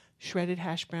 So shredded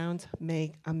hash browns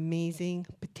make amazing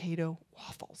potato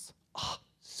waffles. Oh,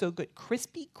 so good.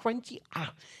 Crispy, crunchy,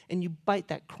 and you bite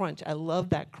that crunch. I love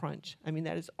that crunch. I mean,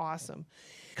 that is awesome.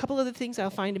 A couple other things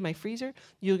I'll find in my freezer.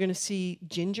 You're gonna see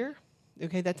ginger.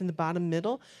 Okay, that's in the bottom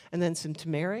middle, and then some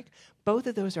turmeric. Both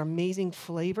of those are amazing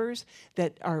flavors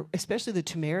that are, especially the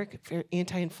turmeric,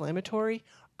 anti-inflammatory,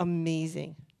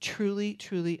 amazing. Truly,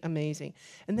 truly amazing.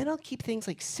 And then I'll keep things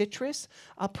like citrus.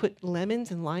 I'll put lemons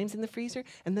and limes in the freezer,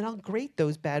 and then I'll grate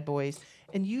those bad boys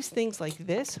and use things like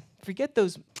this. Forget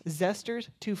those zesters,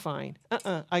 too fine.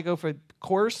 I go for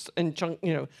coarse and chunk,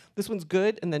 this one's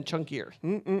good, and then chunkier.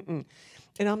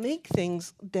 And I'll make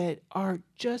things that are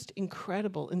just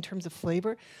incredible in terms of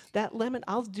flavor. That lemon,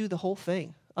 I'll do the whole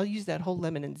thing. I'll use that whole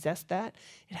lemon and zest that.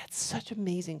 It has such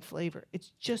amazing flavor.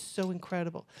 It's just so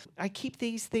incredible. I keep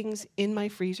these things in my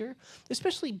freezer,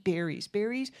 especially berries.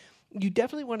 Berries, you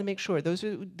definitely want to make sure. Those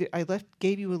are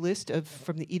gave you a list of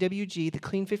from the EWG, the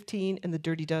Clean 15 and the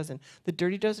Dirty Dozen. The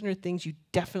Dirty Dozen are things you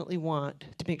definitely want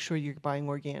to make sure you're buying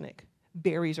organic.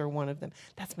 Berries are one of them.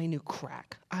 That's my new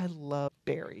crack. I love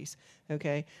berries,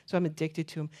 okay? So I'm addicted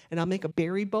to them. And I'll make a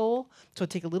berry bowl. So I'll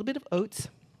take a little bit of oats,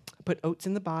 put oats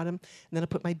in the bottom, and then I'll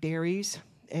put my berries,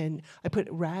 and I put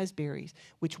raspberries,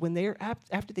 which when they're,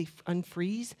 after they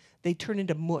unfreeze, they turn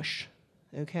into mush,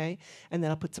 okay? And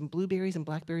then I'll put some blueberries and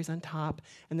blackberries on top,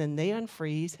 and then they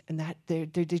unfreeze, and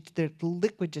the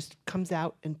liquid just comes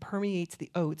out and permeates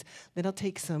the oats. Then I'll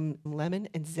take some lemon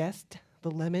and zest the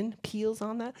lemon peels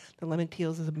on that. The lemon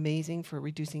peels is amazing for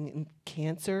reducing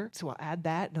cancer. So I'll add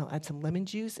that, and I'll add some lemon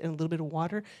juice and a little bit of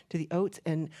water to the oats,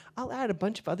 and I'll add a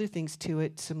bunch of other things to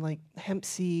it, some like hemp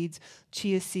seeds,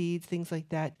 chia seeds, things like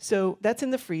that. So that's in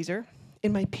the freezer.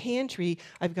 In my pantry,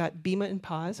 I've got Bima and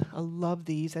Paz. I love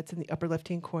these. That's in the upper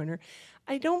left-hand corner.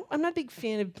 I'm not a big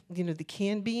fan of, the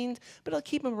canned beans, but I'll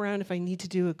keep them around if I need to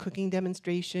do a cooking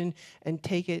demonstration and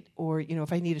take it, or,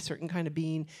 if I need a certain kind of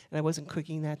bean and I wasn't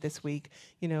cooking that this week,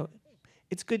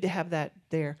 it's good to have that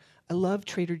there. I love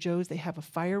Trader Joe's. They have a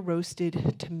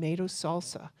fire-roasted tomato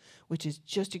salsa, which is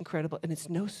just incredible, and it's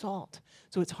no salt.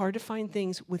 So it's hard to find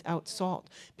things without salt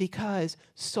because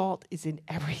salt is in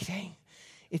everything.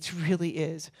 It really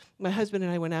is. My husband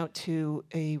and I went out to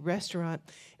a restaurant,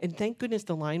 and thank goodness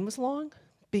the line was long,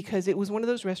 because it was one of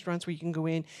those restaurants where you can go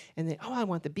in and then, I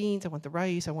want the beans, I want the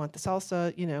rice, I want the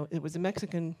salsa. It was a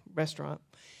Mexican restaurant.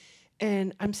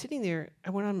 And I'm sitting there, I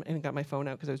went on and got my phone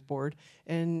out because I was bored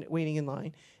and waiting in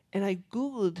line. And I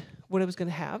Googled what I was going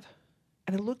to have,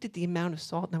 and I looked at the amount of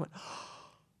salt, and I went,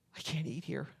 I can't eat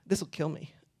here. This will kill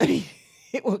me.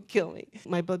 It will kill me.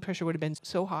 My blood pressure would have been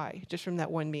so high just from that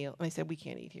one meal. And I said, we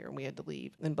can't eat here, and we had to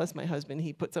leave. And bless my husband,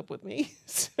 he puts up with me.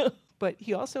 But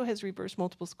he also has reverse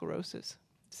multiple sclerosis.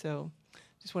 So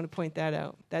just want to point that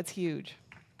out. That's huge,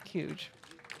 huge.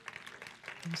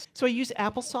 So I use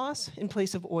applesauce in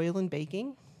place of oil in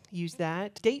baking. Use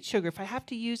that. Date sugar, if I have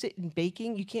to use it in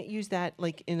baking, you can't use that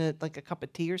like in a cup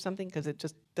of tea or something, because it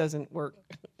just doesn't work,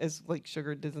 as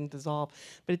sugar doesn't dissolve.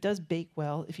 But it does bake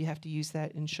well if you have to use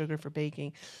that in sugar for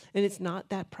baking. And it's not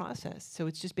that processed, so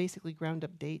it's just basically ground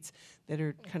up dates that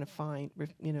are kind of fine,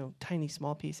 tiny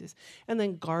small pieces. And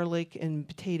then garlic and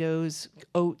potatoes,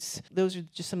 oats, those are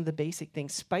just some of the basic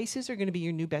things. Spices are going to be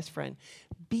your new best friend.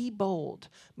 Be bold.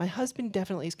 My husband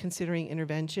definitely is considering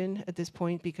intervention at this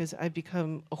point because I've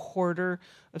become a hoarder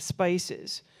of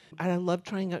spices. And I love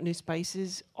trying out new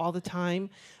spices all the time.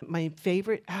 My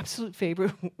absolute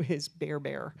favorite is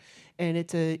Bear. And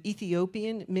it's an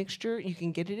Ethiopian mixture. You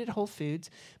can get it at Whole Foods,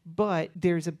 but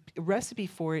there's a recipe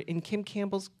for it in Kim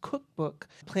Campbell's cookbook,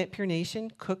 Plant Pure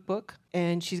Nation cookbook.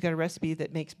 And she's got a recipe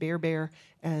that makes Bear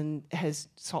and has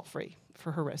salt-free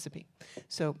for her recipe.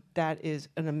 So that is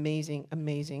an amazing,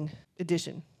 amazing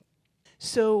addition.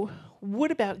 So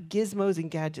what about gizmos and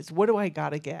gadgets? What do I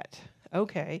gotta get?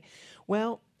 Okay,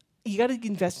 well, you gotta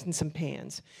invest in some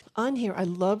pans. On here, I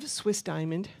love Swiss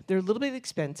Diamond. They're a little bit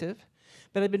expensive,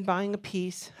 but I've been buying a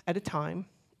piece at a time.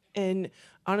 And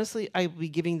honestly, I will be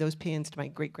giving those pans to my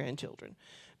great-grandchildren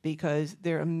because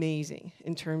they're amazing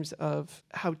in terms of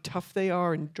how tough they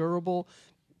are and durable,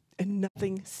 and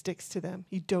nothing sticks to them.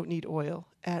 You don't need oil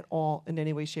at all in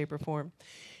any way, shape, or form.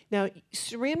 Now,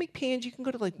 ceramic pans, you can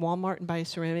go to Walmart and buy a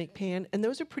ceramic pan, and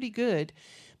those are pretty good.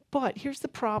 But here's the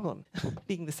problem,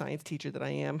 being the science teacher that I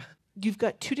am. You've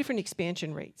got two different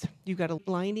expansion rates. You've got a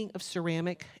lining of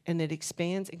ceramic, and it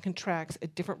expands and contracts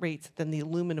at different rates than the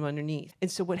aluminum underneath. And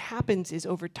so what happens is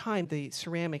over time, the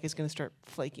ceramic is going to start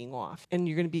flaking off, and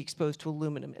you're going to be exposed to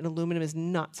aluminum. And aluminum is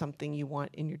not something you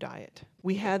want in your diet.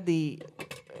 We had the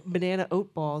banana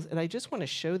oat balls, and I just want to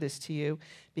show this to you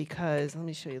because, let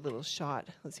me show you a little shot.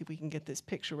 Let's see if we can get this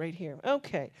picture right here.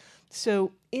 Okay,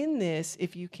 so in this,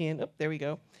 if you can, there we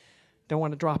go. Don't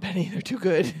want to drop any, they're too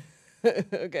good.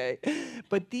 Okay,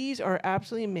 but these are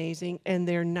absolutely amazing, and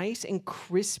they're nice and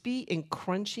crispy and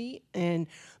crunchy, and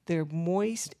they're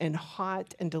moist and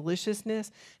hot and deliciousness,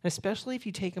 and especially if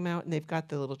you take them out and they've got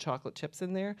the little chocolate chips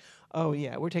in there. Oh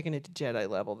yeah, we're taking it to Jedi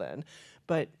level then.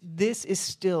 But this is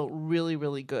still really,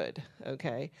 really good,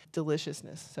 okay?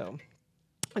 Deliciousness. So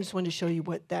I just wanted to show you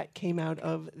what that came out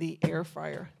of the air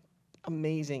fryer.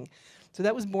 Amazing. So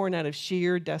that was born out of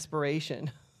sheer desperation.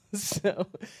 So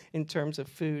in terms of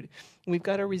food, we've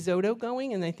got our risotto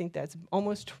going, and I think that's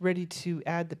almost ready to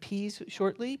add the peas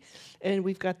shortly. And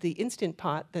we've got the Instant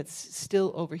Pot that's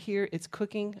still over here. It's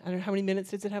cooking. I don't know, how many minutes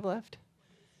does it have left?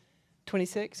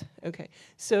 26? Okay.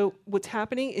 So what's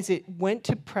happening is it went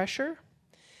to pressure,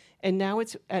 and now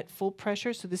it's at full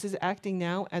pressure. So this is acting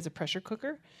now as a pressure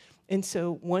cooker. And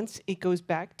so once it goes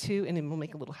back to, and it will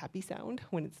make a little happy sound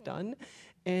when it's done,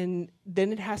 and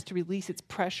then it has to release its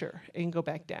pressure and go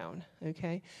back down,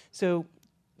 okay? So,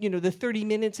 the 30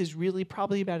 minutes is really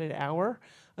probably about an hour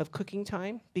of cooking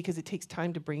time because it takes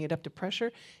time to bring it up to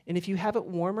pressure. And if you have it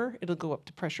warmer, it'll go up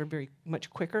to pressure very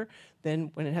much quicker than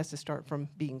when it has to start from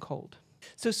being cold.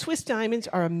 So Swiss Diamonds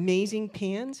are amazing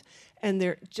pans, and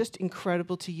they're just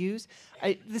incredible to use.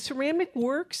 The ceramic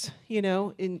works,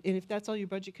 and if that's all your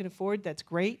budget can afford, that's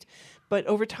great. But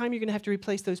over time, you're going to have to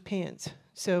replace those pans.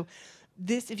 So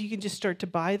this, if you can just start to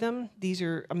buy them, these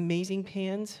are amazing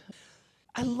pans.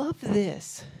 I love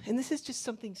this, and this is just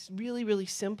something really, really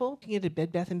simple. You can get it at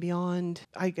Bed Bath & Beyond.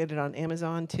 I get it on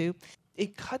Amazon, too.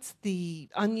 It cuts the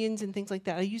onions and things like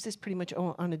that. I use this pretty much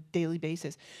on a daily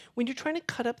basis. When you're trying to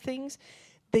cut up things,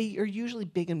 they are usually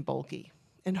big and bulky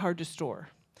and hard to store.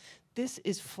 This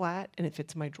is flat and it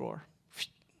fits in my drawer.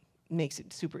 Makes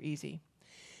it super easy.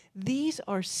 These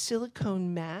are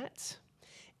silicone mats,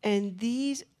 and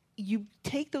these, you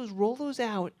take those, roll those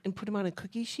out, and put them on a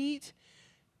cookie sheet.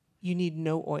 You need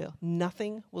no oil.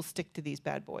 Nothing will stick to these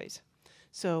bad boys.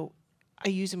 So I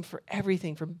use them for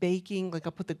everything, for baking. Like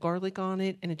I'll put the garlic on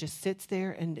it, and it just sits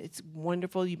there, and it's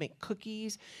wonderful. You make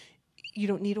cookies. You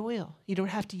don't need oil. You don't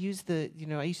have to use the,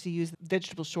 I used to use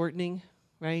vegetable shortening,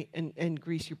 right, and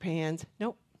grease your pans.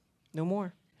 Nope, no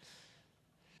more.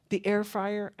 The air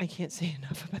fryer, I can't say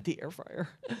enough about the air fryer.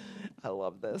 I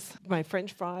love this. My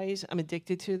French fries, I'm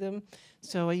addicted to them.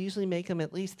 So I usually make them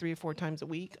at least 3 or 4 times a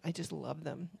week. I just love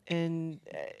them. And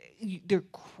they're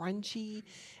crunchy,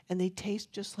 and they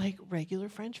taste just like regular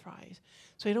French fries.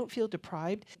 So I don't feel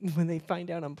deprived when they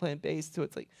find out I'm plant-based. So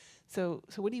it's like, so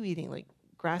what are you eating? Like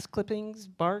grass clippings,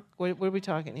 bark? What are we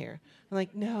talking here? I'm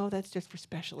like, no, that's just for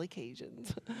special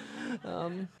occasions.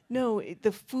 No,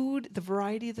 the food, the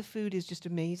variety of the food is just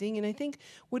amazing. And I think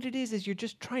what it is you're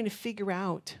just trying to figure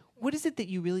out, what is it that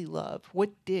you really love?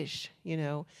 What dish,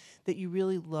 that you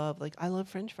really love? Like, I love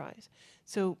French fries.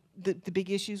 So the big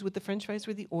issues with the French fries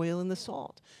were the oil and the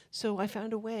salt. So I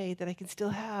found a way that I can still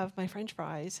have my French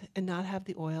fries and not have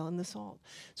the oil and the salt.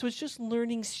 So it's just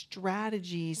learning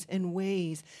strategies and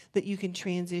ways that you can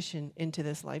transition into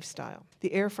this lifestyle.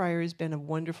 The air fryer has been a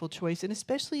wonderful choice, and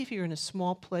especially if you're in a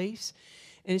small place,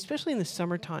 and especially in the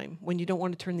summertime when you don't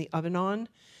want to turn the oven on,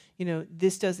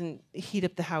 this doesn't heat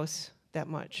up the house that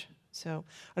much. So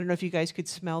I don't know if you guys could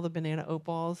smell the banana oat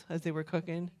balls as they were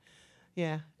cooking.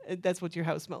 Yeah, that's what your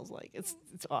house smells like. It's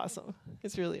awesome.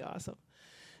 It's really awesome.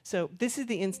 So this is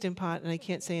the Instant Pot, and I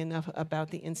can't say enough about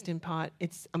the Instant Pot.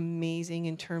 It's amazing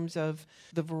in terms of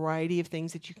the variety of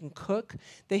things that you can cook.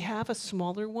 They have a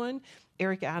smaller one.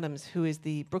 Eric Adams, who is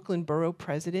the Brooklyn Borough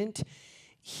president,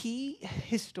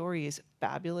 his story is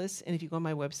fabulous. And if you go on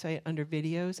my website under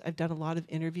videos, I've done a lot of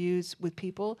interviews with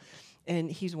people, and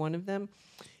he's one of them.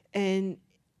 And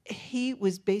he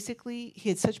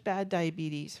had such bad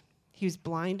diabetes. He was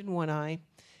blind in one eye, and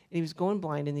he was going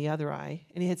blind in the other eye,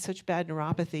 and he had such bad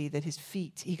neuropathy that his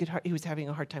feet, he was having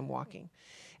a hard time walking.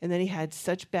 And then he had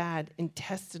such bad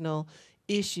intestinal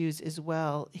issues as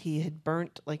well. He had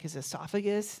burnt like his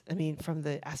esophagus, from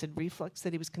the acid reflux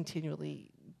that he was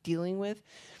continually dealing with.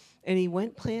 And he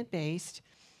went plant-based,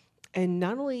 and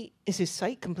not only is his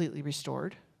sight completely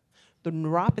restored, the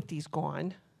neuropathy's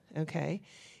gone, okay?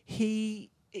 His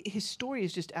story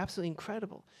is just absolutely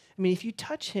incredible. If you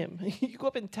touch him, you go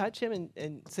up and touch him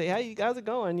and say, "Hey, how's it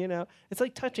going?" It's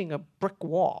like touching a brick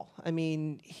wall.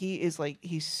 He's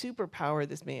superpower,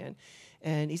 this man.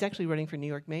 And he's actually running for New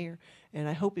York mayor, and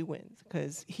I hope he wins,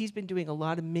 because he's been doing a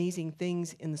lot of amazing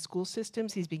things in the school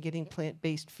systems. He's been getting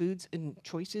plant-based foods and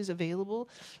choices available,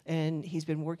 and he's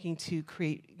been working to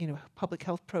create, public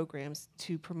health programs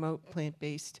to promote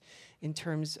plant-based in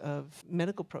terms of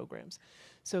medical programs.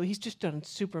 So he's just done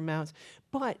super amounts.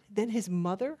 But then his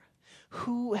mother,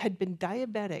 who had been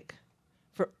diabetic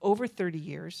for over 30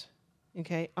 years,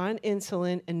 okay, on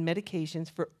insulin and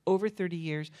medications for over 30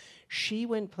 years, she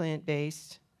went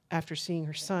plant-based after seeing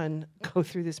her son go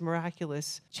through this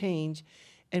miraculous change,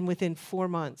 and within 4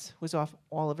 months was off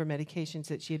all of her medications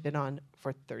that she had been on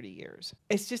for 30 years.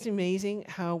 It's just amazing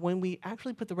how when we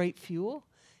actually put the right fuel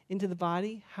into the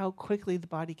body, how quickly the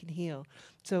body can heal.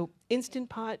 So Instant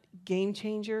Pot, game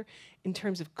changer in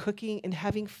terms of cooking and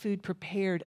having food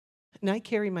prepared. And I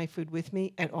carry my food with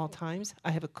me at all times.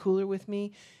 I have a cooler with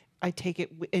me. I take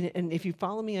it, and if you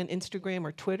follow me on Instagram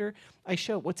or Twitter, I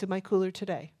show what's in my cooler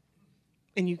today.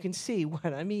 And you can see what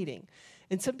I'm eating.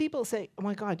 And some people say, "Oh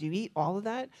my God, do you eat all of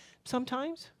that?"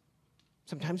 Sometimes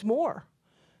more,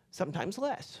 sometimes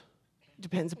less.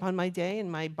 Depends upon my day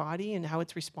and my body and how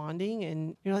it's responding.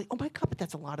 And you're like, "Oh my God, but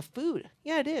that's a lot of food."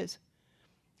 Yeah, it is.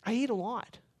 I eat a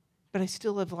lot, but I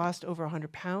still have lost over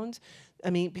 100 pounds.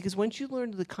 Because once you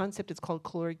learn the concept, it's called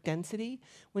caloric density.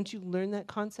 Once you learn that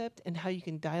concept and how you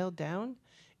can dial down,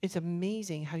 it's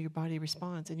amazing how your body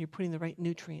responds, and you're putting the right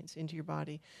nutrients into your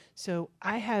body. So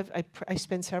I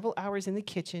spend several hours in the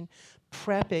kitchen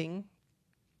prepping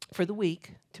for the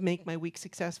week to make my week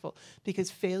successful, because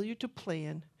failure to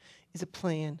plan is a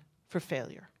plan for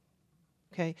failure,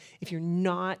 okay? If you're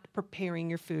not preparing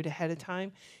your food ahead of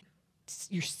time,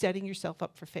 you're setting yourself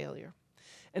up for failure.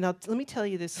 And let me tell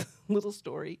you this little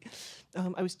story.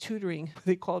 I was tutoring.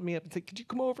 They called me up and said, "Could you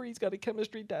come over? He's got a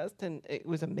chemistry test." And it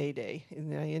was a May Day.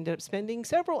 And I ended up spending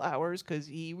several hours because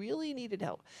he really needed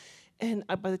help. And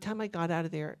by the time I got out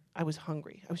of there, I was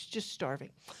hungry. I was just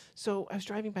starving. So I was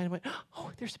driving by and I went,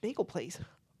 "Oh, there's a bagel place.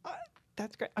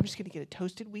 That's great. I'm just going to get a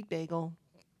toasted wheat bagel.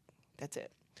 That's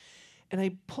it." And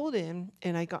I pulled in,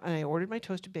 and I ordered my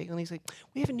toasted bagel, and he's like,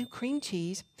 "We have a new cream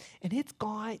cheese, and it's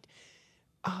got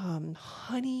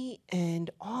honey and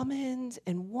almonds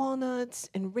and walnuts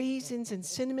and raisins and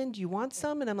cinnamon. Do you want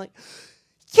some?" And I'm like,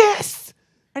 "Yes!"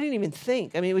 I didn't even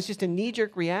think. I mean, it was just a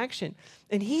knee-jerk reaction.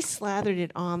 And he slathered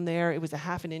it on there. It was a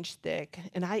half an inch thick.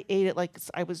 And I ate it like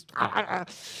I was,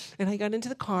 and I got into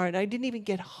the car, and I didn't even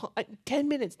get 10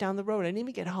 minutes down the road. I didn't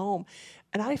even get home.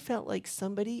 And I felt like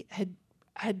somebody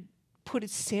had put a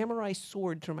samurai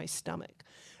sword through my stomach.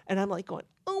 And I'm like going,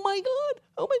 "Oh my God,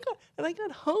 oh my God." And I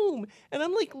got home, and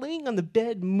I'm like laying on the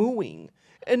bed mooing.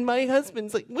 And my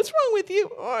husband's like, "What's wrong with you?"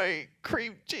 "Oh, I ate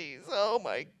cream cheese. Oh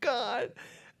my God."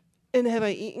 And have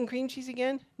I eaten cream cheese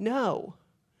again? No.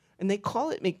 And they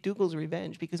call it McDougal's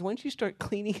revenge, because once you start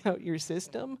cleaning out your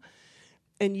system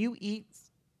and you eat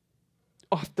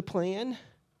off the plan,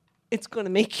 it's going to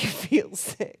make you feel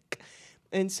sick.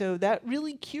 And so that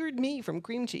really cured me from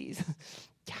cream cheese.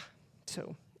 Yeah.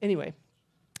 So anyway,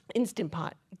 Instant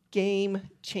Pot, game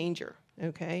changer,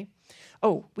 okay?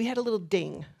 Oh, we had a little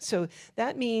ding. So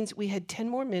that means we had 10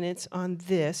 more minutes on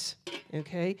this,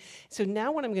 okay? So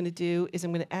now what I'm going to do is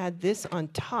I'm going to add this on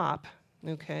top,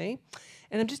 okay?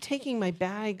 And I'm just taking my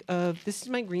bag of, this is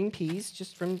my green peas,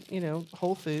 just from,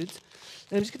 Whole Foods.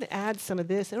 And I'm just going to add some of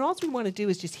this. And all we want to do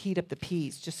is just heat up the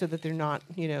peas, just so that they're not,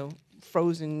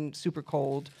 frozen super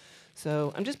cold.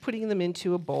 So I'm just putting them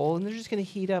into a bowl, and they're just going to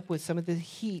heat up with some of the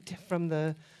heat from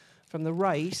the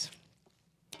rice.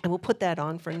 And we'll put that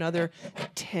on for another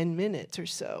 10 minutes or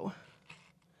so.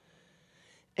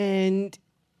 And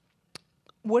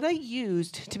what I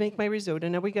used to make my risotto,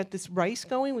 now we got this rice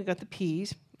going, we got the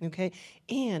peas, okay?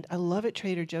 And I love at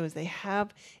Trader Joe's, they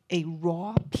have a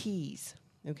raw peas,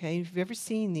 okay? If you've ever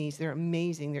seen these, they're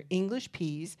amazing. They're English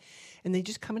peas, and they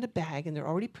just come in a bag, and they're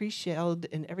already pre-shelled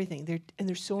and everything.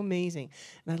 They're so amazing.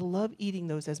 And I love eating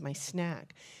those as my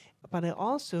snack. But I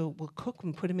also will cook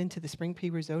and put them into the spring pea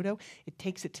risotto. It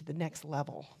takes it to the next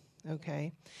level,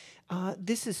 okay?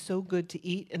 This is so good to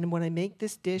eat. And when I make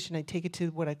this dish and I take it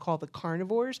to what I call the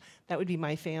carnivores, that would be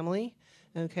my family,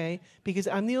 okay? Because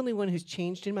I'm the only one who's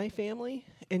changed in my family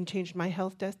and changed my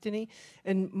health destiny.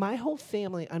 And my whole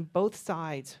family on both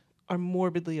sides are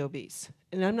morbidly obese.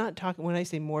 And I'm not talking, when I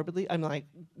say morbidly, I'm like,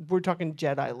 we're talking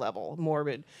Jedi level,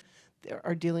 morbid. They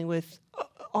are dealing with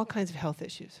all kinds of health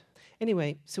issues.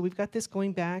 Anyway, so we've got this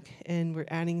going back, and we're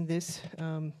adding this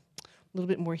little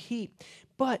bit more heat.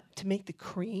 But to make the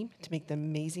cream, to make the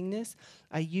amazingness,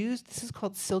 I used, this is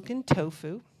called silken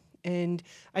tofu. And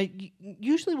I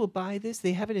usually will buy this.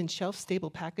 They have it in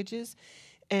shelf-stable packages.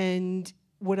 And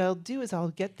what I'll do is I'll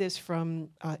get this from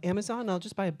Amazon. I'll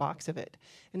just buy a box of it.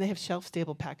 And they have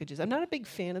shelf-stable packages. I'm not a big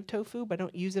fan of tofu, but I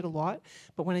don't use it a lot.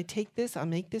 But when I take this, I'll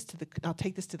take this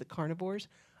to the carnivores.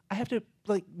 I have to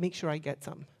make sure I get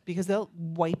some, because they'll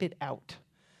wipe it out.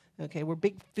 Okay, we're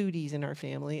big foodies in our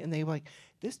family, and they're like,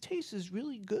 "This tastes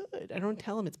really good." I don't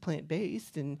tell them it's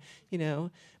plant-based, and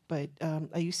but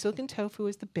I use silken tofu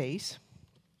as the base,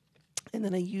 and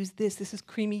then I use this. This is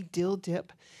creamy dill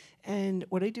dip, and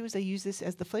what I do is I use this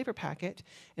as the flavor packet,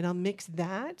 and I'll mix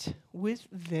that with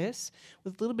this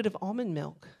with a little bit of almond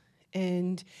milk,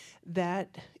 and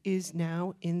that is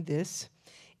now in this,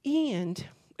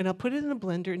 and I'll put it in a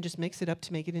blender and just mix it up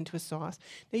to make it into a sauce.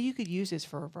 Now, you could use this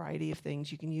for a variety of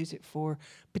things. You can use it for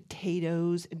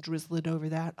potatoes and drizzle it over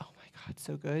that. Oh, my God,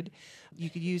 so good. You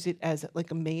could use it as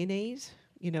like a mayonnaise,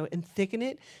 and thicken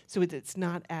it so it's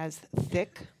not as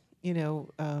thick, so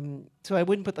I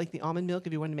wouldn't put the almond milk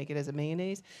if you wanted to make it as a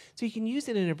mayonnaise. So you can use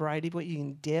it in a variety of ways. You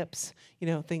can dips,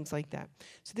 things like that.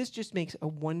 So this just makes a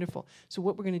wonderful. So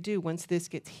what we're going to do once this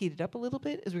gets heated up a little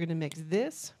bit is we're going to mix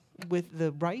this with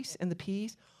the rice and the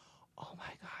peas. Oh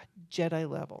my God, Jedi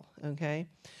level, okay?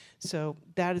 So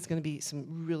that is going to be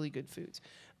some really good foods.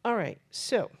 All right,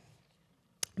 so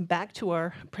back to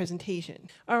our presentation.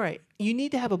 All right, you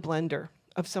need to have a blender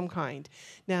of some kind.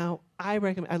 Now, I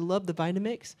love the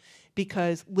Vitamix,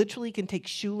 because literally you can take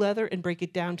shoe leather and break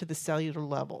it down to the cellular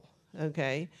level,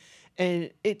 okay?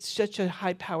 And it's such a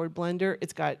high-powered blender.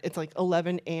 It's like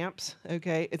 11 amps,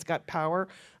 okay? It's got power.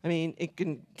 I mean, it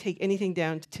can take anything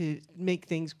down to make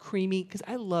things creamy, because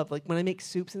I love, when I make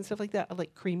soups and stuff like that, I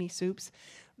like creamy soups.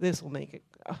 This will make it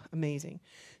amazing.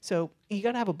 So you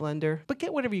got to have a blender, but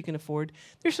get whatever you can afford.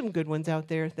 There's some good ones out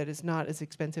there that is not as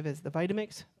expensive as the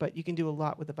Vitamix, but you can do a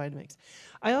lot with the Vitamix.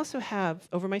 I also have,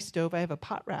 over my stove, I have a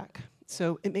pot rack.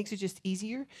 So it makes it just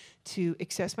easier to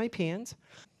access my pans,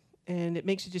 and it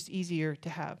makes it just easier to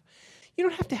have. You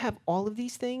don't have to have all of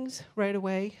these things right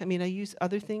away. I mean, I use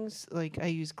other things, like I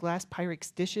use glass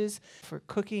Pyrex dishes for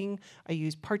cooking. I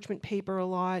use parchment paper a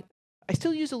lot. I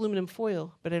still use aluminum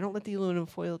foil, but I don't let the aluminum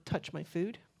foil touch my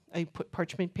food. I put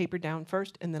parchment paper down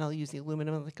first, and then I'll use the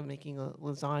aluminum like I'm making a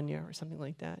lasagna or something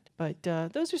like that. But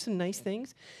those are some nice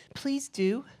things. Please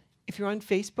do, if you're on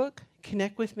Facebook,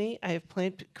 connect with me. I have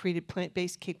created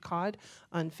Plant-Based Cape Cod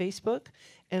on Facebook,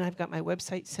 and I've got my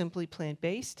website, Simply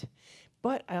Plant-Based.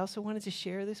 But I also wanted to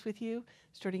share this with you.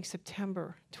 Starting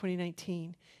September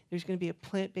 2019, there's going to be a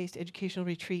plant-based educational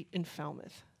retreat in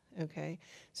Falmouth. Okay,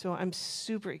 so I'm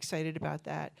super excited about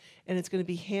that. And it's going to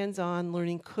be hands-on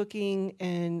learning cooking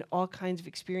and all kinds of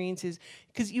experiences,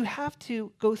 because you have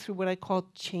to go through what I call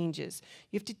changes.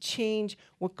 You have to change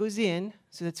what goes in,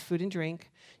 so that's food and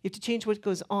drink. You have to change what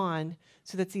goes on,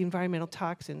 so that's the environmental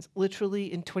toxins.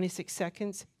 Literally in 26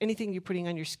 seconds, anything you're putting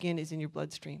on your skin is in your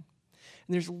bloodstream.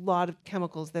 And there's a lot of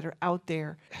chemicals that are out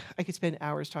there. I could spend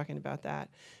hours talking about that.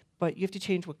 But you have to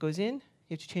change what goes in,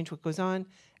 you have to change what goes on,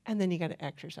 and then you got to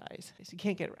exercise. So you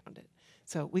can't get around it.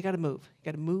 So we got to move. You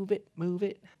got to move it, move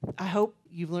it. I hope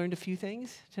you've learned a few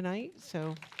things tonight.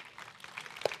 So